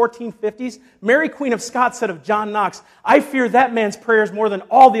Knox in the 1450s? Mary Queen of Scots said of John Knox, I fear that man's prayers more than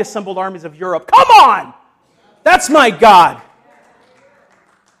all the assembled armies of Europe. Come on! That's my God.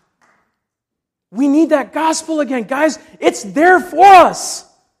 We need that gospel again. Guys, it's there for us.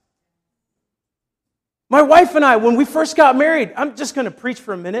 My wife and I, when we first got married, I'm just going to preach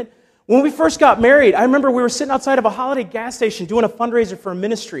for a minute. When we first got married, I remember we were sitting outside of a Holiday gas station doing a fundraiser for a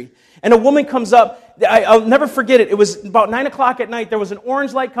ministry. And a woman comes up. I'll never forget it. It was about 9 o'clock at night. There was an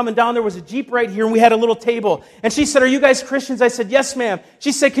orange light coming down. There was a Jeep right here, and we had a little table. And she said, are you guys Christians? I said, yes, ma'am.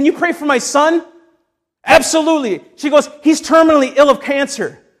 She said, can you pray for my son? Absolutely. She goes, he's terminally ill of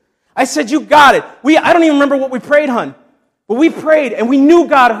cancer. I said, you got it. I don't even remember what we prayed, hon. But we prayed, and we knew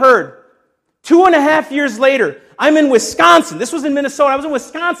God heard. 2.5 years later, I'm in Wisconsin. This was in Minnesota. I was in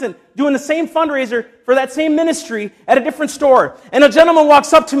Wisconsin doing the same fundraiser for that same ministry at a different store. And a gentleman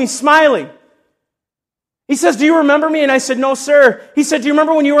walks up to me smiling. He says, do you remember me? And I said, no, sir. He said, do you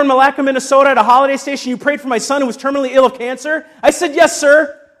remember when you were in Malacca, Minnesota at a holiday station, you prayed for my son who was terminally ill of cancer? I said, yes,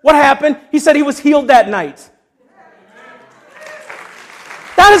 sir. What happened? He said he was healed that night.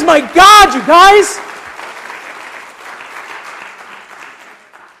 That is my God, you guys.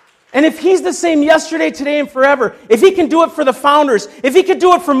 And if he's the same yesterday, today, and forever, if he can do it for the founders, if he could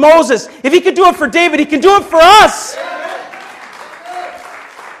do it for Moses, if he could do it for David, he can do it for us.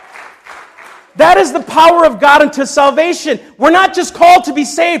 That is the power of God unto salvation. We're not just called to be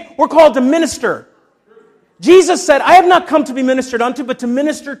saved, we're called to minister. Jesus said, I have not come to be ministered unto, but to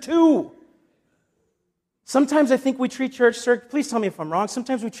minister to. Sometimes I think we treat church, sir, please tell me if I'm wrong,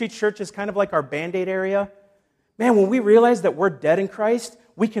 sometimes we treat church as kind of like our Band-Aid area. Man, when we realize that we're dead in Christ,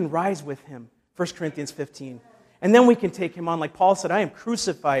 we can rise with him, 1 Corinthians 15. And then we can take him on. Like Paul said, I am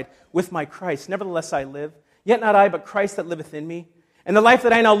crucified with my Christ. Nevertheless I live. Yet not I, but Christ that liveth in me. And the life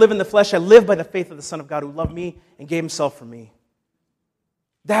that I now live in the flesh, I live by the faith of the Son of God who loved me and gave himself for me.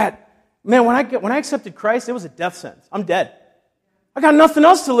 That, man, when I accepted Christ, it was a death sentence. I'm dead. I got nothing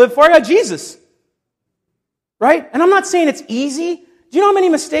else to live for. I got Jesus. Right? And I'm not saying it's easy. Do you know how many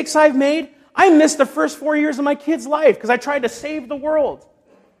mistakes I've made? I missed the first 4 years of my kid's life because I tried to save the world.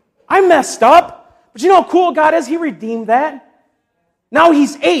 I messed up. But you know how cool God is? He redeemed that. Now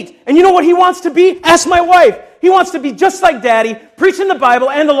he's 8. And you know what he wants to be? Ask my wife. He wants to be just like Daddy, preaching the Bible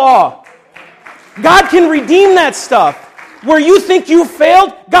and the law. God can redeem that stuff. Where you think you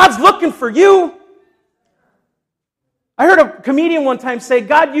failed, God's looking for you. I heard a comedian one time say,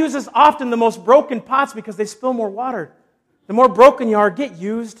 God uses often the most broken pots because they spill more water. The more broken you are, get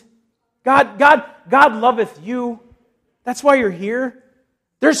used. God loveth you. That's why you're here.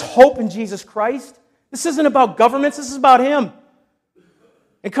 There's hope in Jesus Christ. This isn't about governments. This is about him.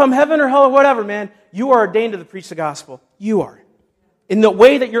 And come heaven or hell or whatever, man, you are ordained to preach the gospel. You are. In the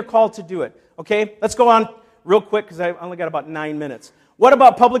way that you're called to do it. Okay? Let's go on real quick because I only got about 9 minutes. What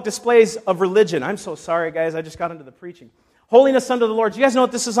about public displays of religion? I'm so sorry, guys. I just got into the preaching. Holiness unto the Lord. Do you guys know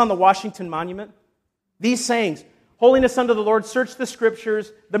what this is on the Washington Monument? These sayings. Holiness unto the Lord. Search the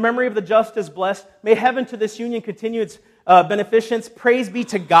Scriptures. The memory of the just is blessed. May heaven to this union continue its beneficence. Praise be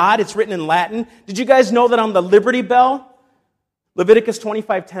to God. It's written in Latin. Did you guys know that on the Liberty Bell, Leviticus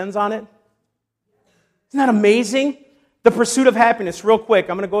 25:10's on it? Isn't that amazing? The pursuit of happiness, real quick.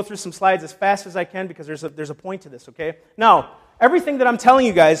 I'm going to go through some slides as fast as I can because there's a point to this, okay? Now, everything that I'm telling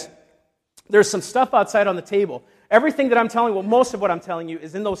you guys, there's some stuff outside on the table. Everything that I'm telling you, well, most of what I'm telling you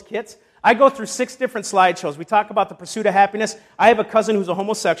is in those kits. I go through 6 different slideshows. We talk about the pursuit of happiness. I have a cousin who's a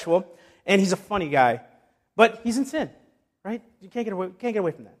homosexual, and he's a funny guy. But he's in sin, right? You can't get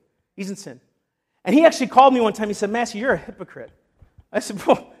away from that. He's in sin. And he actually called me one time. He said, Massey, you're a hypocrite. I said,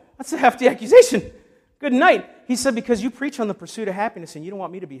 well, that's a hefty accusation. Good night. He said, because you preach on the pursuit of happiness, and you don't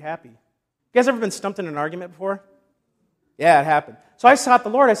want me to be happy. You guys ever been stumped in an argument before? Yeah, it happened. So I sought the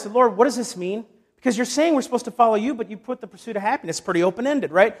Lord. I said, Lord, what does this mean? Because you're saying we're supposed to follow you, but you put the pursuit of happiness pretty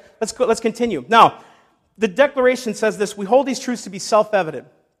open-ended, right? Let's continue. Now, the declaration says this: we hold these truths to be self-evident,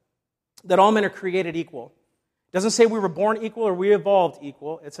 that all men are created equal. It doesn't say we were born equal or we evolved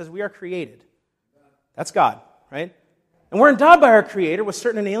equal. It says we are created. That's God, right? And we're endowed by our Creator with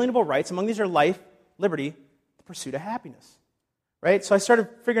certain inalienable rights. Among these are life, liberty, the pursuit of happiness, right? So I started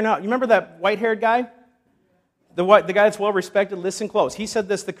figuring out, you remember that white-haired guy? The guy that's well-respected, listen close. He said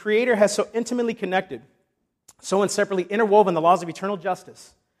this: the Creator has so intimately connected, so inseparably interwoven the laws of eternal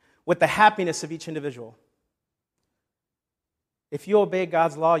justice with the happiness of each individual. If you obey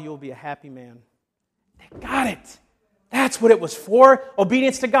God's law, you will be a happy man. They got it. That's what it was for.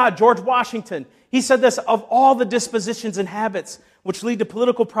 Obedience to God. George Washington, he said this, of all the dispositions and habits which lead to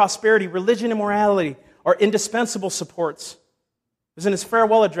political prosperity, religion and morality are indispensable supports. It was in his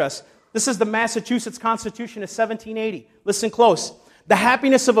farewell address. This is the Massachusetts Constitution of 1780. Listen close. The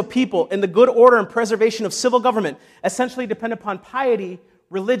happiness of a people and the good order and preservation of civil government essentially depend upon piety,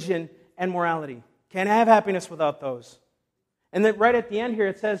 religion, and morality. Can't have happiness without those. And then right at the end here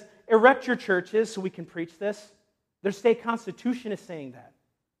it says, erect your churches so we can preach this. Their state constitution is saying that.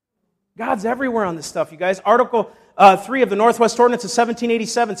 God's everywhere on this stuff, you guys. Article 3 of the Northwest Ordinance of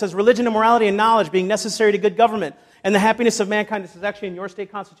 1787 says, religion and morality and knowledge being necessary to good government and the happiness of mankind. This is actually in your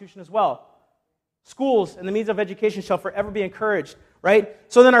state constitution as well. Schools and the means of education shall forever be encouraged, right?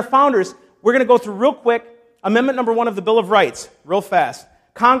 So then our founders, we're going to go through real quick, Amendment number 1 of the Bill of Rights, real fast.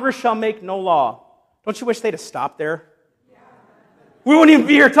 Congress shall make no law. Don't you wish they'd have stopped there? We wouldn't even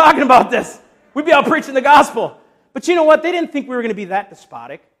be here talking about this. We'd be out preaching the gospel. But you know what? They didn't think we were going to be that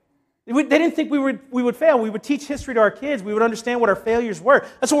despotic. They didn't think we would fail. We would teach history to our kids. We would understand what our failures were.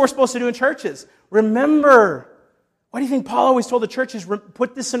 That's what we're supposed to do in churches. Remember. Why do you think Paul always told the churches,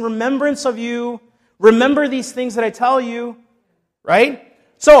 put this in remembrance of you? Remember these things that I tell you. Right?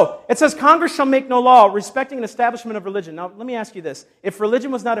 So, it says, Congress shall make no law respecting an establishment of religion. Now, let me ask you this. If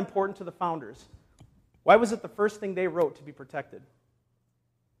religion was not important to the founders, why was it the first thing they wrote to be protected?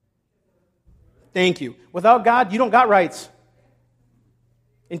 Thank you. Without God, you don't got rights.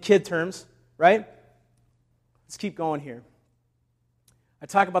 In kid terms, right? Let's keep going here. I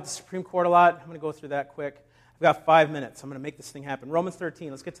talk about the Supreme Court a lot. I'm going to go through that quick. I've got 5 minutes. I'm going to make this thing happen. Romans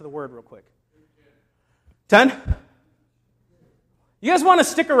 13. Let's get to the word real quick. 10? You guys want to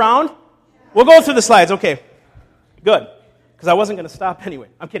stick around? We'll go through the slides. Okay. Good. Because I wasn't going to stop anyway.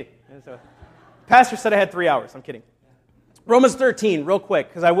 I'm kidding. Pastor said I had 3 hours. I'm kidding. Romans 13, real quick,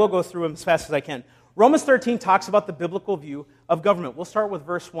 because I will go through them as fast as I can. Romans 13 talks about the biblical view of government. We'll start with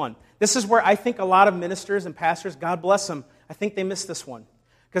verse 1. This is where I think a lot of ministers and pastors, God bless them, I think they miss this one.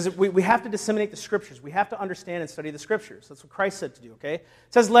 Because we have to disseminate the Scriptures. We have to understand and study the Scriptures. That's what Christ said to do, okay? It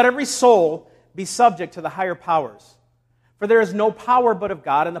says, let every soul be subject to the higher powers. For there is no power but of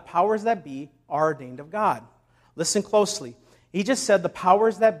God, and the powers that be are ordained of God. Listen closely. He just said the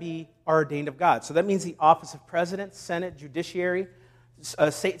powers that be are ordained of God. So that means the office of president, senate, judiciary,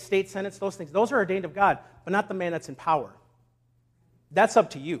 state senates, those things. Those are ordained of God, but not the man that's in power. That's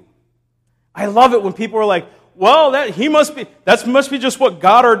up to you. I love it when people are like, well, that must be just what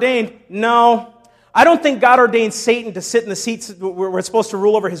God ordained. No, I don't think God ordained Satan to sit in the seats where we're supposed to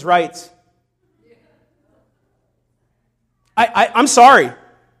rule over his rights. I'm sorry.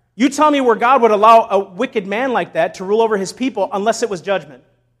 You tell me where God would allow a wicked man like that to rule over his people unless it was judgment.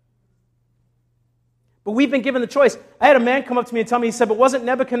 But we've been given the choice. I had a man come up to me and tell me, he said, but wasn't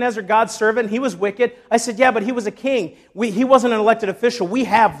Nebuchadnezzar God's servant? He was wicked. I said, yeah, but he was a king. He wasn't an elected official. We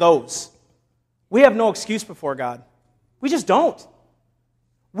have those. We have no excuse before God. We just don't.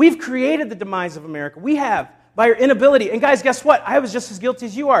 We've created the demise of America. We have, by our inability. And guys, guess what? I was just as guilty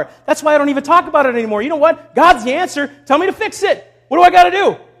as you are. That's why I don't even talk about it anymore. You know what? God's the answer. Tell me to fix it. What do I got to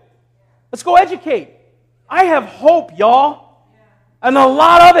do? Let's go educate. I have hope, y'all. And a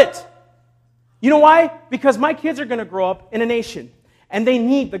lot of it. You know why? Because my kids are going to grow up in a nation, and they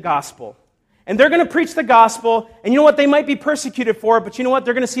need the gospel. And they're going to preach the gospel, and you know what? They might be persecuted for it, but you know what?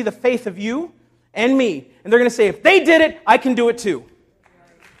 They're going to see the faith of you and me, and they're going to say, if they did it, I can do it too.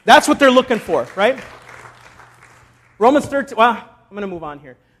 That's what they're looking for, right? Romans 13, well, I'm going to move on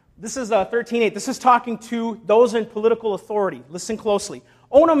here. This is 13:8. This is talking to those in political authority. Listen closely.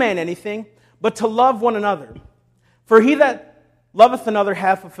 Owe no man anything, but to love one another. For he that loveth another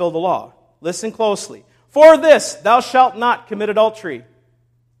hath fulfilled the law. Listen closely. For this, thou shalt not commit adultery.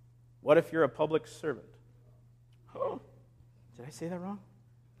 What if you're a public servant? Oh, did I say that wrong?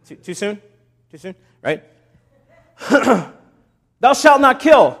 Too soon? Too soon? Right? Thou shalt not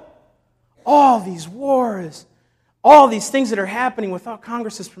kill. All these wars, all these things that are happening without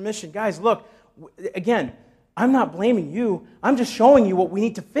Congress's permission. Guys, look, again, I'm not blaming you. I'm just showing you what we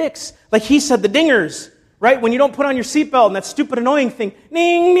need to fix. Like he said, the dingers. Right? When you don't put on your seatbelt and that stupid annoying thing,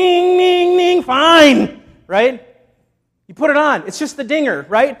 ning, ning, ning, ning, fine. Right? You put it on. It's just the dinger,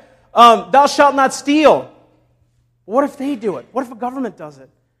 right? Thou shalt not steal. What if they do it? What if a government does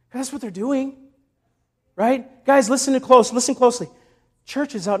it? That's what they're doing. Right? Guys, listen closely.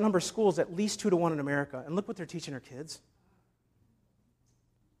 Churches outnumber schools at least 2-1 in America. And look what they're teaching our kids.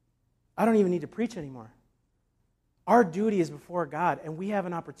 I don't even need to preach anymore. Our duty is before God, and we have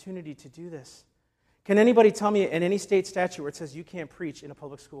an opportunity to do this. Can anybody tell me in any state statute where it says you can't preach in a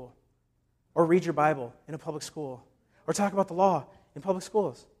public school? Or read your Bible in a public school? or talk about the law in public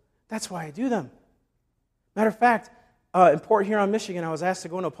schools. That's why I do them. Matter of fact, in Port Huron, Michigan, I was asked to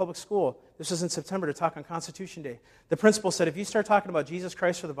go into a public school. This was in September to talk on Constitution Day. The principal said, if you start talking about Jesus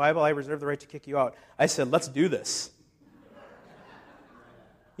Christ or the Bible, I reserve the right to kick you out. I said, let's do this.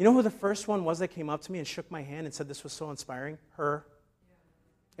 You know who the first one was that came up to me and shook my hand and said this was so inspiring? Her.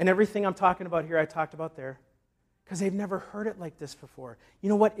 And everything I'm talking about here, I talked about there. Because they've never heard it like this before. You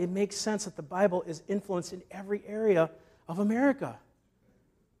know what? It makes sense that the Bible is influenced in every area of America.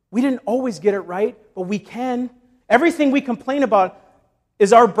 We didn't always get it right, but we can. Everything we complain about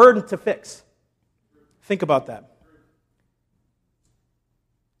is our burden to fix. Think about that.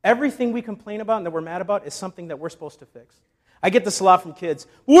 Everything we complain about and that we're mad about is something that we're supposed to fix. I get this a lot from kids.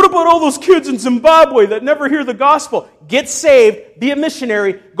 What about all those kids in Zimbabwe that never hear the gospel? Get saved, be a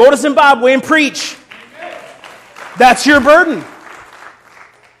missionary, go to Zimbabwe and preach. That's your burden.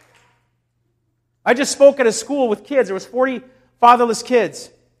 I just spoke at a school with kids. There was 40 fatherless kids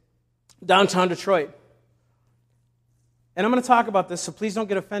downtown Detroit. And I'm going to talk about this, so please don't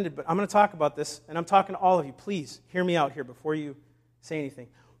get offended, but I'm going to talk about this, and I'm talking to all of you. Please hear me out here before you say anything.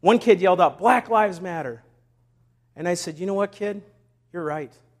 One kid yelled out, "Black Lives Matter." And I said, you know what, kid? You're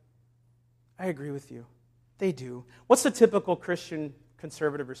right. I agree with you. They do. What's the typical Christian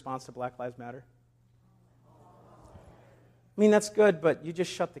conservative response to Black Lives Matter? I mean, that's good, but you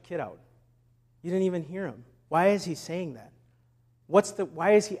just shut the kid out. You didn't even hear him. Why is he saying that?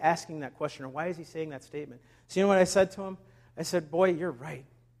 Why is he asking that question, or why is he saying that statement? So you know what I said to him? I said, boy, you're right.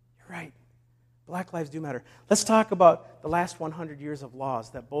 You're right. Black lives do matter. Let's talk about the last 100 years of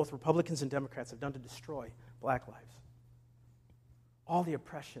laws that both Republicans and Democrats have done to destroy black lives. All the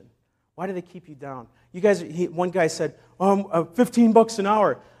oppression. Why do they keep you down? You guys, one guy said, $15 an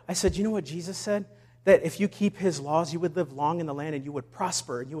hour. I said, you know what Jesus said? That if you keep his laws, you would live long in the land and you would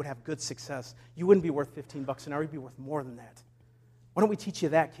prosper and you would have good success. You wouldn't be worth $15 an hour. You'd be worth more than that. Why don't we teach you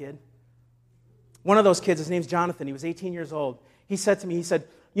that, kid? One of those kids, his name's Jonathan. He was 18 years old. He said to me, he said,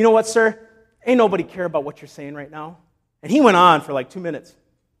 you know what, sir? Ain't nobody care about what you're saying right now. And he went on for like 2 minutes.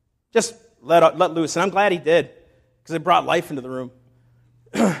 Just let loose. And I'm glad he did, because it brought life into the room.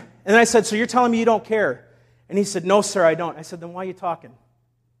 And I said, so you're telling me you don't care? And he said, no, sir, I don't. I said, then why are you talking?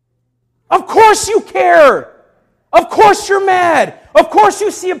 Of course you care. Of course you're mad. Of course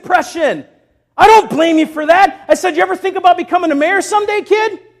you see oppression. I don't blame you for that. I said, you ever think about becoming a mayor someday,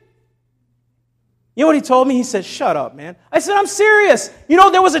 kid? You know what he told me? He said, shut up, man. I said, I'm serious. You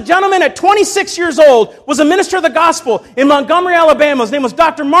know, there was a gentleman at 26 years old, was a minister of the gospel in Montgomery, Alabama. His name was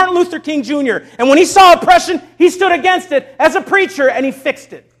Dr. Martin Luther King Jr. And when he saw oppression, he stood against it as a preacher, and he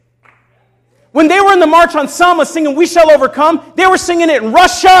fixed it. When they were in the March on Selma singing We Shall Overcome, they were singing it in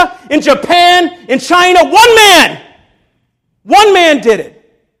Russia, in Japan, in China. One man did it.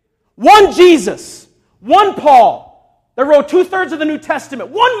 One Jesus. One Paul that wrote 2/3 of the New Testament.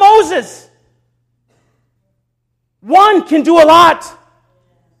 One Moses. One can do a lot.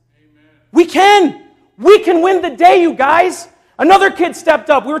 Amen. We can. We can win the day, you guys. Another kid stepped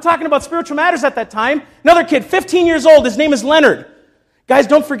up. We were talking about spiritual matters at that time. Another kid, 15 years old. His name is Leonard. Guys,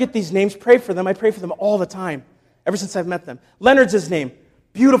 don't forget these names. Pray for them. I pray for them all the time, ever since I've met them. Leonard's his name.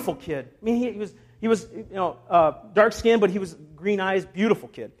 Beautiful kid. I mean, he was dark skinned, but he was green eyes. Beautiful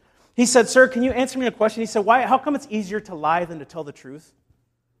kid. He said, "Sir, can you answer me a question?" He said, How come it's easier to lie than to tell the truth?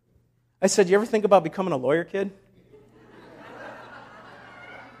 I said, "You ever think about becoming a lawyer, kid?"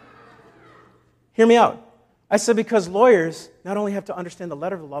 Hear me out. I said, because lawyers not only have to understand the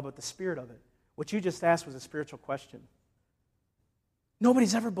letter of the law, but the spirit of it. What you just asked was a spiritual question.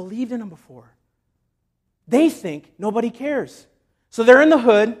 Nobody's ever believed in them before. They think nobody cares. So they're in the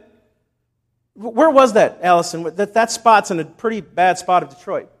hood. Where was that, Allison? That spot's in a pretty bad spot of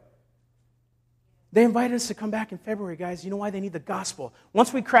Detroit. They invited us to come back in February, guys. You know why? They need the gospel.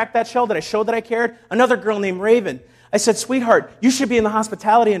 Once we cracked that shell that I showed that I cared, another girl named Raven. I said, sweetheart, you should be in the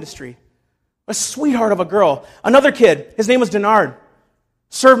hospitality industry. A sweetheart of a girl. Another kid, his name was Denard.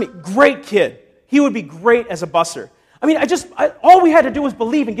 Served me. Great kid. He would be great as a busser. I mean, all we had to do was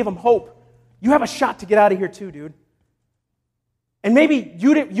believe and give him hope. You have a shot to get out of here too, dude. And maybe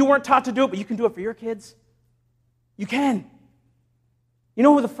you weren't taught to do it, but you can do it for your kids. You can. You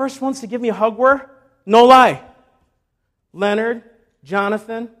know who the first ones to give me a hug were? No lie. Leonard,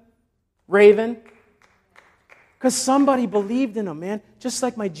 Jonathan, Raven. Because somebody believed in them, man. Just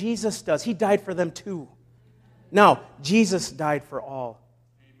like my Jesus does. He died for them too. Now, Jesus died for all.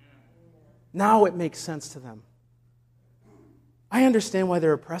 Now it makes sense to them. I understand why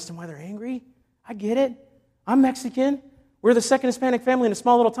they're oppressed and why they're angry. I get it. I'm Mexican. We're the second Hispanic family in a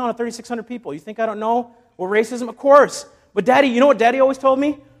small little town of 3,600 people. You think I don't know what racism? Of course. But Daddy, you know what Daddy always told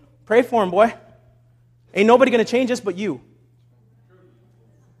me? Pray for him, boy. Ain't nobody going to change us but you.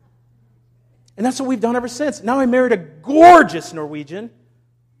 And that's what we've done ever since. Now I married a gorgeous Norwegian.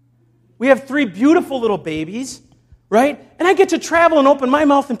 We have 3 beautiful little babies, right? And I get to travel and open my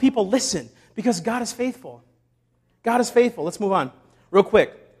mouth and people listen because God is faithful. God is faithful. Let's move on real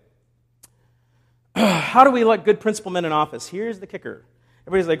quick. How do we elect good principal men in office? Here's the kicker.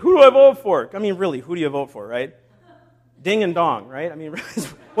 Everybody's like, who do I vote for? I mean, really, who do you vote for, right? Ding and dong, right? I mean,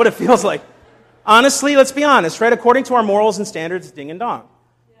 what it feels like. Honestly, let's be honest, right? According to our morals and standards, ding and dong.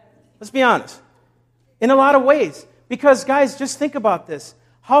 Let's be honest. In a lot of ways. Because, guys, just think about this.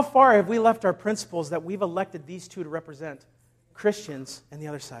 How far have we left our principles that we've elected these two to represent? Christians and the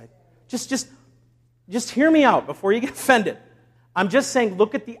other side. Just hear me out before you get offended. I'm just saying,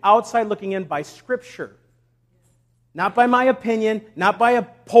 look at the outside looking in by Scripture. Not by my opinion, not by a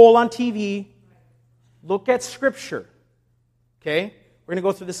poll on TV. Look at Scripture. Okay? We're going to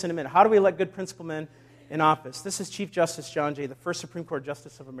go through this in a minute. How do we elect good principal men in office? This is Chief Justice John Jay, the first Supreme Court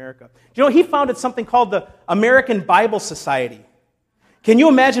Justice of America. Do you know he founded something called the American Bible Society? Can you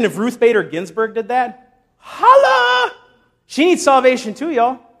imagine if Ruth Bader Ginsburg did that? Holla! She needs salvation too,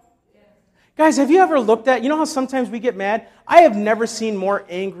 y'all. Guys, have you ever looked at, you know how sometimes we get mad? I have never seen more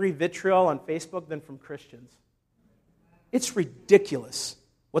angry vitriol on Facebook than from Christians. It's ridiculous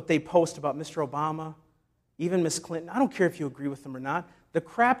what they post about Mr. Obama, even Miss Clinton. I don't care if you agree with them or not. The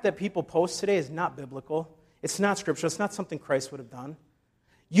crap that people post today is not biblical. It's not scriptural. It's not something Christ would have done.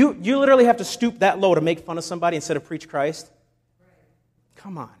 You literally have to stoop that low to make fun of somebody instead of preach Christ.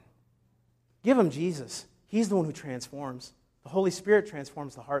 Come on. Give them Jesus. He's the one who transforms. The Holy Spirit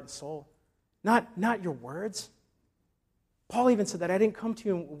transforms the heart and soul. Not your words. Paul even said that I didn't come to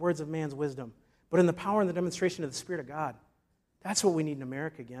you in words of man's wisdom, but in the power and the demonstration of the Spirit of God. That's what we need in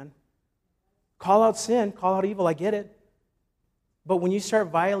America again. Call out sin, call out evil, I get it. But when you start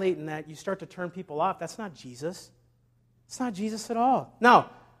violating that, you start to turn people off. That's not Jesus. It's not Jesus at all.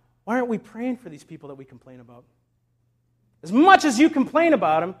 Now, why aren't we praying for these people that we complain about? As much as you complain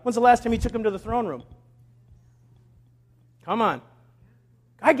about them, when's the last time you took them to the throne room? Come on.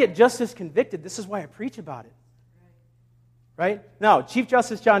 I get just as convicted. This is why I preach about it. Right? Now, Chief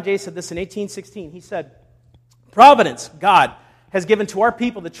Justice John Jay said this in 1816. He said, Providence, God, has given to our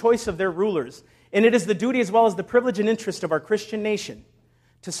people the choice of their rulers, and it is the duty as well as the privilege and interest of our Christian nation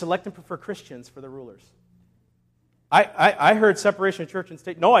to select and prefer Christians for their rulers. I heard separation of church and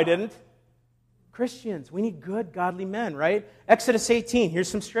state. No, I didn't. Christians, we need good, godly men, right? Exodus 18, here's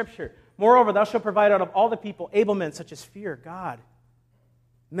some scripture. Moreover, thou shalt provide out of all the people able men such as fear God,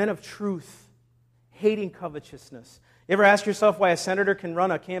 men of truth, hating covetousness. You ever ask yourself why a senator can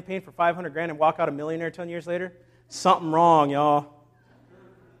run a campaign for $500,000 and walk out a millionaire 10 years later? Something wrong, y'all.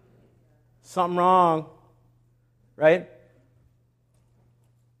 Something wrong, right?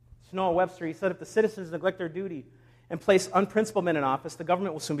 Noah Webster, he said, if the citizens neglect their duty and place unprincipled men in office, the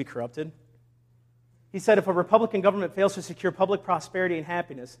government will soon be corrupted. He said, if a Republican government fails to secure public prosperity and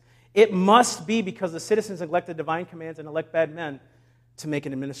happiness, it must be because the citizens neglect the divine commands and elect bad men to make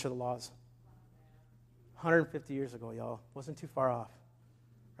and administer the laws. 150 years ago, y'all. Wasn't too far off,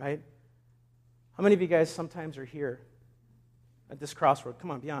 right? How many of you guys sometimes are here at this crossroad?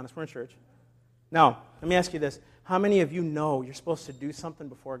 Come on, be honest. We're in church. Now, let me ask you this. How many of you know you're supposed to do something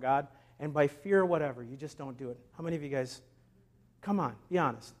before God, and by fear or whatever, you just don't do it? How many of you guys, come on, be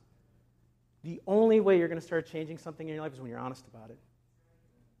honest. The only way you're going to start changing something in your life is when you're honest about it.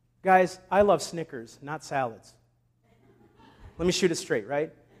 Guys, I love Snickers, not salads. Let me shoot it straight,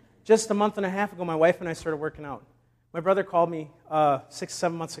 right? Just a month and a half ago, my wife and I started working out. My brother called me 6,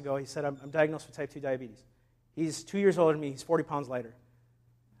 7 months ago. He said, I'm diagnosed with type 2 diabetes. He's 2 years older than me. He's 40 pounds lighter.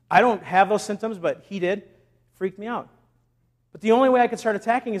 I don't have those symptoms, but he did. Freaked me out. But the only way I could start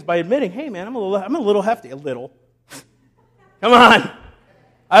attacking is by admitting, hey, man, I'm a little hefty. A little. Come on.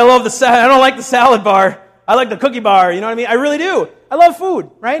 I don't like the salad bar. I like the cookie bar. You know what I mean? I really do. I love food,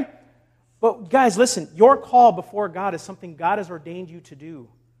 right? But guys, listen, your call before God is something God has ordained you to do.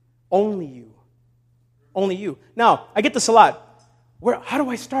 Only you. Only you. Now, I get this a lot. How do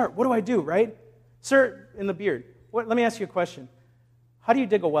I start? What do I do, right? Sir, in the beard, let me ask you a question. How do you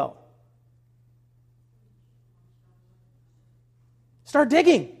dig a well? Start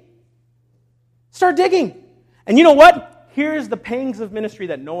digging. Start digging. And you know what? Here's the pangs of ministry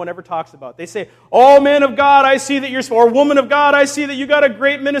that no one ever talks about. They say, oh, man of God, I see that you're, or woman of God, I see that you got a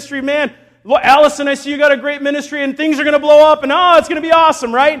great ministry. Man, Allison, I see you got a great ministry, and things are going to blow up, and it's going to be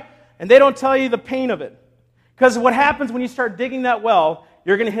awesome, right? And they don't tell you the pain of it. Because what happens when you start digging that well,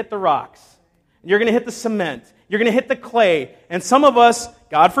 you're going to hit the rocks. You're going to hit the cement. You're going to hit the clay. And some of us,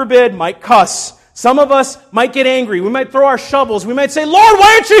 God forbid, might cuss. Some of us might get angry. We might throw our shovels. We might say, Lord,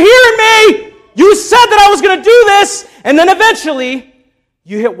 why aren't you hearing me? You said that I was going to do this, and then eventually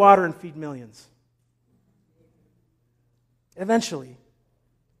you hit water and feed millions. Eventually,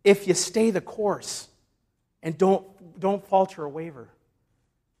 if you stay the course and don't falter or waver.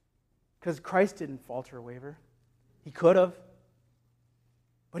 Because Christ didn't falter or waver. He could have,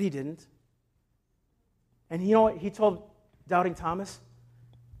 but he didn't. And you know what? He told doubting Thomas,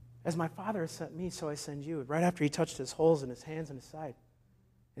 as my Father has sent me, so I send you. Right after he touched his holes in his hands and his side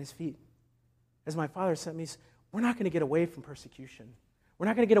and his feet. As my Father sent me, we're not going to get away from persecution. We're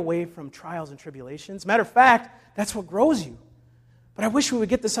not going to get away from trials and tribulations. Matter of fact, that's what grows you. But I wish we would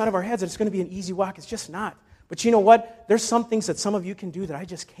get this out of our heads that it's going to be an easy walk. It's just not. But you know what? There's some things that some of you can do that I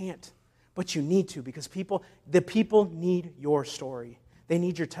just can't. But you need to, because the people need your story. They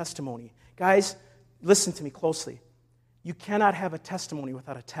need your testimony. Guys, listen to me closely. You cannot have a testimony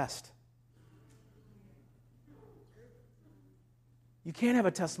without a test. You can't have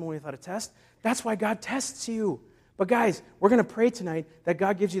a testimony without a test. That's why God tests you. But guys, we're going to pray tonight that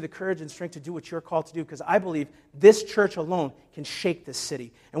God gives you the courage and strength to do what you're called to do, because I believe this church alone can shake this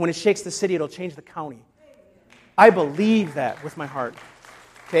city. And when it shakes the city, it'll change the county. I believe that with my heart.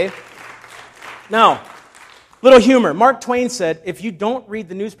 Okay? Now, little humor. Mark Twain said, if you don't read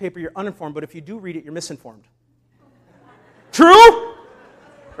the newspaper, you're uninformed, but if you do read it, you're misinformed. True?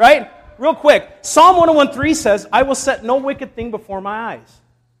 Right? Real quick. Psalm 101:3 says, I will set no wicked thing before my eyes.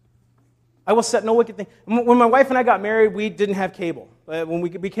 I will set no wicked thing. When my wife and I got married, we didn't have cable. When we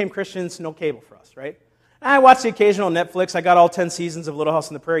became Christians, no cable for us, right? I watched the occasional Netflix. I got all 10 seasons of Little House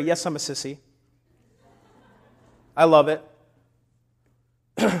on the Prairie. Yes, I'm a sissy. I love it.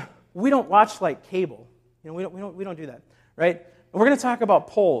 We don't watch like cable. You know, we don't do that, right? And we're going to talk about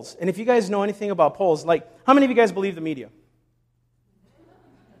polls. And if you guys know anything about polls, like, how many of you guys believe the media?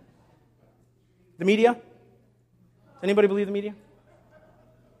 The media? Does anybody believe the media?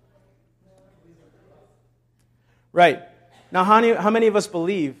 Right. Now, how many of us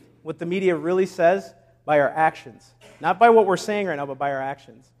believe what the media really says by our actions? Not by what we're saying right now, but by our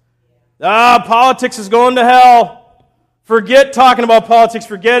actions. Politics is going to hell. Forget talking about politics.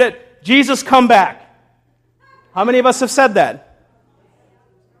 Forget it. Jesus, come back. How many of us have said that?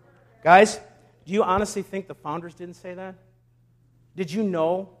 Guys, do you honestly think the founders didn't say that? Did you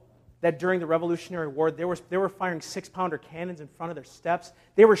know that during the Revolutionary War, they were firing 6-pounder cannons in front of their steps?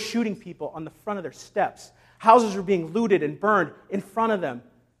 They were shooting people on the front of their steps. Houses were being looted and burned in front of them.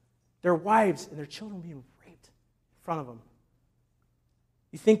 Their wives and their children were being raped in front of them.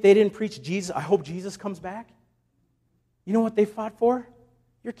 You think they didn't preach Jesus? I hope Jesus comes back. You know what they fought for?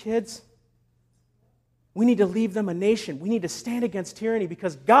 Your kids. We need to leave them a nation. We need to stand against tyranny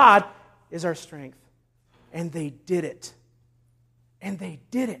because God is our strength. And they did it. And they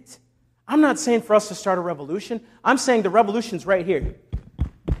did it. I'm not saying for us to start a revolution. I'm saying the revolution's right here.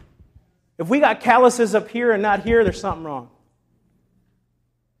 If we got calluses up here and not here, there's something wrong.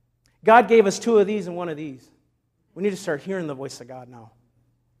 God gave us 2 of these and 1 of these. We need to start hearing the voice of God now.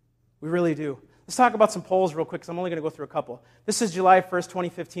 We really do. Let's talk about some polls real quick, because I'm only going to go through a couple. This is July 1st,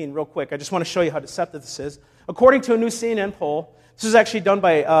 2015, real quick. I just want to show you how deceptive this is. According to a new CNN poll, this is actually done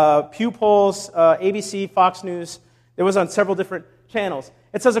by Pew Polls, ABC, Fox News. It was on several different channels.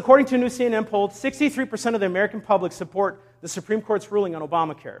 It says, according to a new CNN poll, 63% of the American public support the Supreme Court's ruling on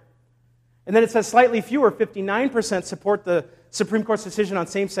Obamacare. And then it says slightly fewer, 59% support the Supreme Court's decision on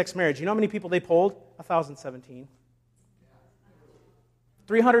same-sex marriage. You know how many people they polled? 1,017.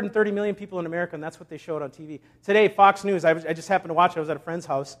 330 million people in America, and that's what they showed on TV. Today, Fox News, I just happened to watch it. I was at a friend's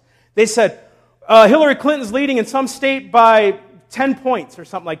house. They said, Hillary Clinton's leading in some state by 10 points or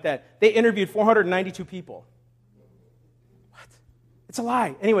something like that. They interviewed 492 people. What? It's a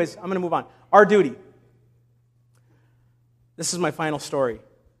lie. Anyways, I'm going to move on. Our duty. This is my final story.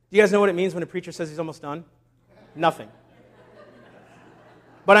 Do you guys know what it means when a preacher says he's almost done? Nothing.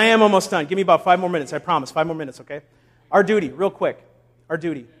 But I am almost done. Give me about 5 more minutes, I promise. 5 more minutes, okay? Our duty, real quick. Our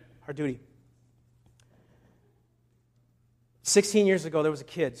duty. 16 years ago, there was a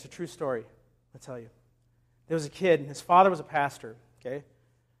kid. It's a true story, I'll tell you. There was a kid, and his father was a pastor, okay?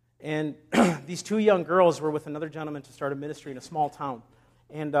 And these 2 young girls were with another gentleman to start a ministry in a small town.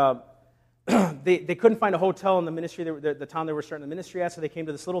 And they couldn't find a hotel in the ministry, the town they were starting the ministry at, so they came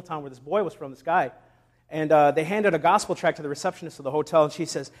to this little town where this boy was from, this guy. And they handed a gospel tract to the receptionist of the hotel, and she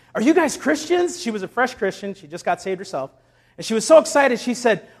says, "Are you guys Christians?" She was a fresh Christian. She just got saved herself. And she was so excited, she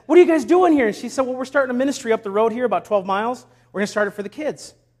said, "What are you guys doing here?" And she said, "Well, we're starting a ministry up the road here, about 12 miles. We're going to start it for the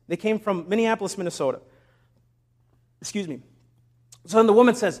kids." They came from Minneapolis, Minnesota. Excuse me. So then the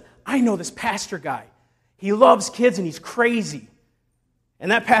woman says, "I know this pastor guy. He loves kids and he's crazy." And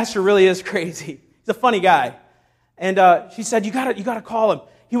that pastor really is crazy. He's a funny guy. And she said, you got to call him.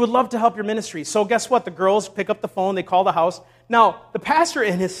 he would love to help your ministry. So guess what? The girls pick up the phone, they call the house. Now, the pastor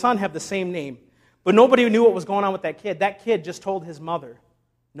and his son have the same name, but nobody knew what was going on with that kid. That kid just told his mother.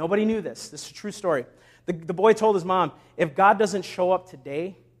 Nobody knew this. This is a true story. The boy told his mom, if God doesn't show up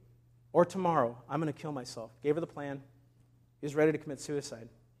today or tomorrow, I'm going to kill myself. Gave her the plan. He was ready to commit suicide.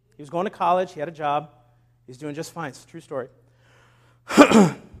 He was going to college. He had a job. He was doing just fine. It's a true story.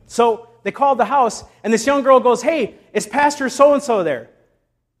 So they called the house, and this young girl goes, hey, is Pastor so-and-so there?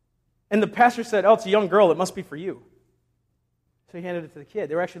 And the pastor said, oh, it's a young girl. It must be for you. So he handed it to the kid.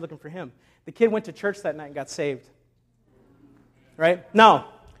 They were actually looking for him. The kid went to church that night and got saved. Right? Now,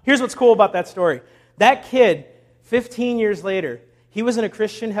 here's what's cool about that story. That kid, 15 years later, he was in a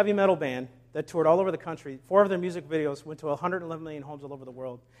Christian heavy metal band that toured all over the country. 4 of their music videos went to 111 million homes all over the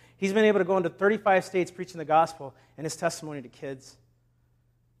world. He's been able to go into 35 states preaching the gospel and his testimony to kids.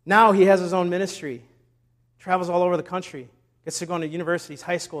 Now he has his own ministry, travels all over the country, gets to go into universities,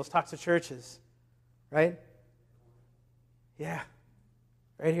 high schools, talks to churches, right? Yeah,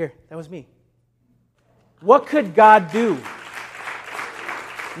 right here. That was me. What could God do?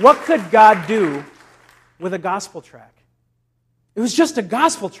 What could God do with a gospel track? It was just a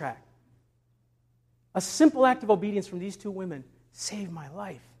gospel track. A simple act of obedience from these 2 women saved my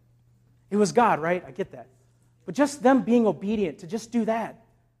life. It was God, right? I get that. But just them being obedient to just do that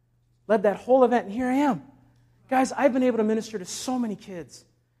led that whole event, and here I am. Guys, I've been able to minister to so many kids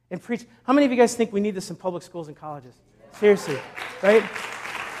and preach. How many of you guys think we need this in public schools and colleges? Seriously, right?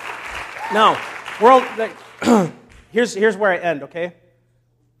 Now, here's where I end, okay?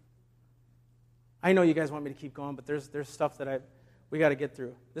 I know you guys want me to keep going, but there's stuff that we got to get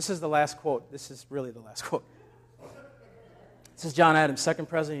through. This is the last quote. This is really the last quote. This is John Adams, 2nd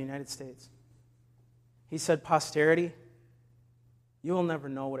President of the United States. He said, posterity, you will never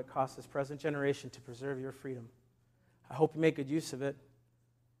know what it costs this present generation to preserve your freedom. I hope you make good use of it.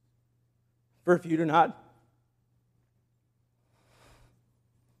 For if you do not,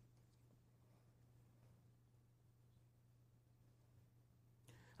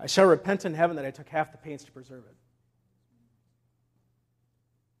 I shall repent in heaven that I took half the pains to preserve it.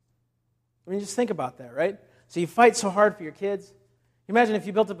 I mean, just think about that, right? So you fight so hard for your kids. Imagine if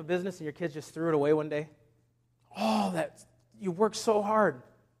you built up a business and your kids just threw it away one day. Oh, you worked so hard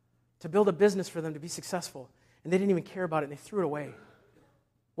to build a business for them to be successful, and they didn't even care about it, and they threw it away.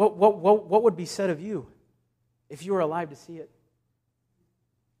 What would be said of you if you were alive to see it?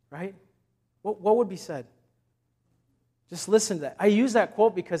 Right? What would be said? Just listen to that. I use that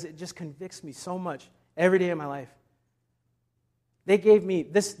quote because it just convicts me so much every day of my life. They gave me,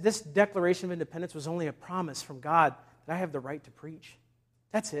 this Declaration of Independence was only a promise from God that I have the right to preach.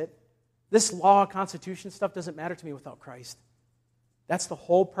 That's it. This law, constitution stuff doesn't matter to me without Christ. That's the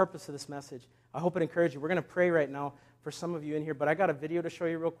whole purpose of this message. I hope it encourages you. We're going to pray right now for some of you in here, but I got a video to show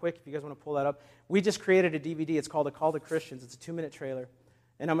you real quick if you guys want to pull that up. We just created a DVD. It's called A Call to Christians. It's a 2-minute trailer.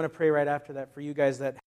 And I'm going to pray right after that for you guys that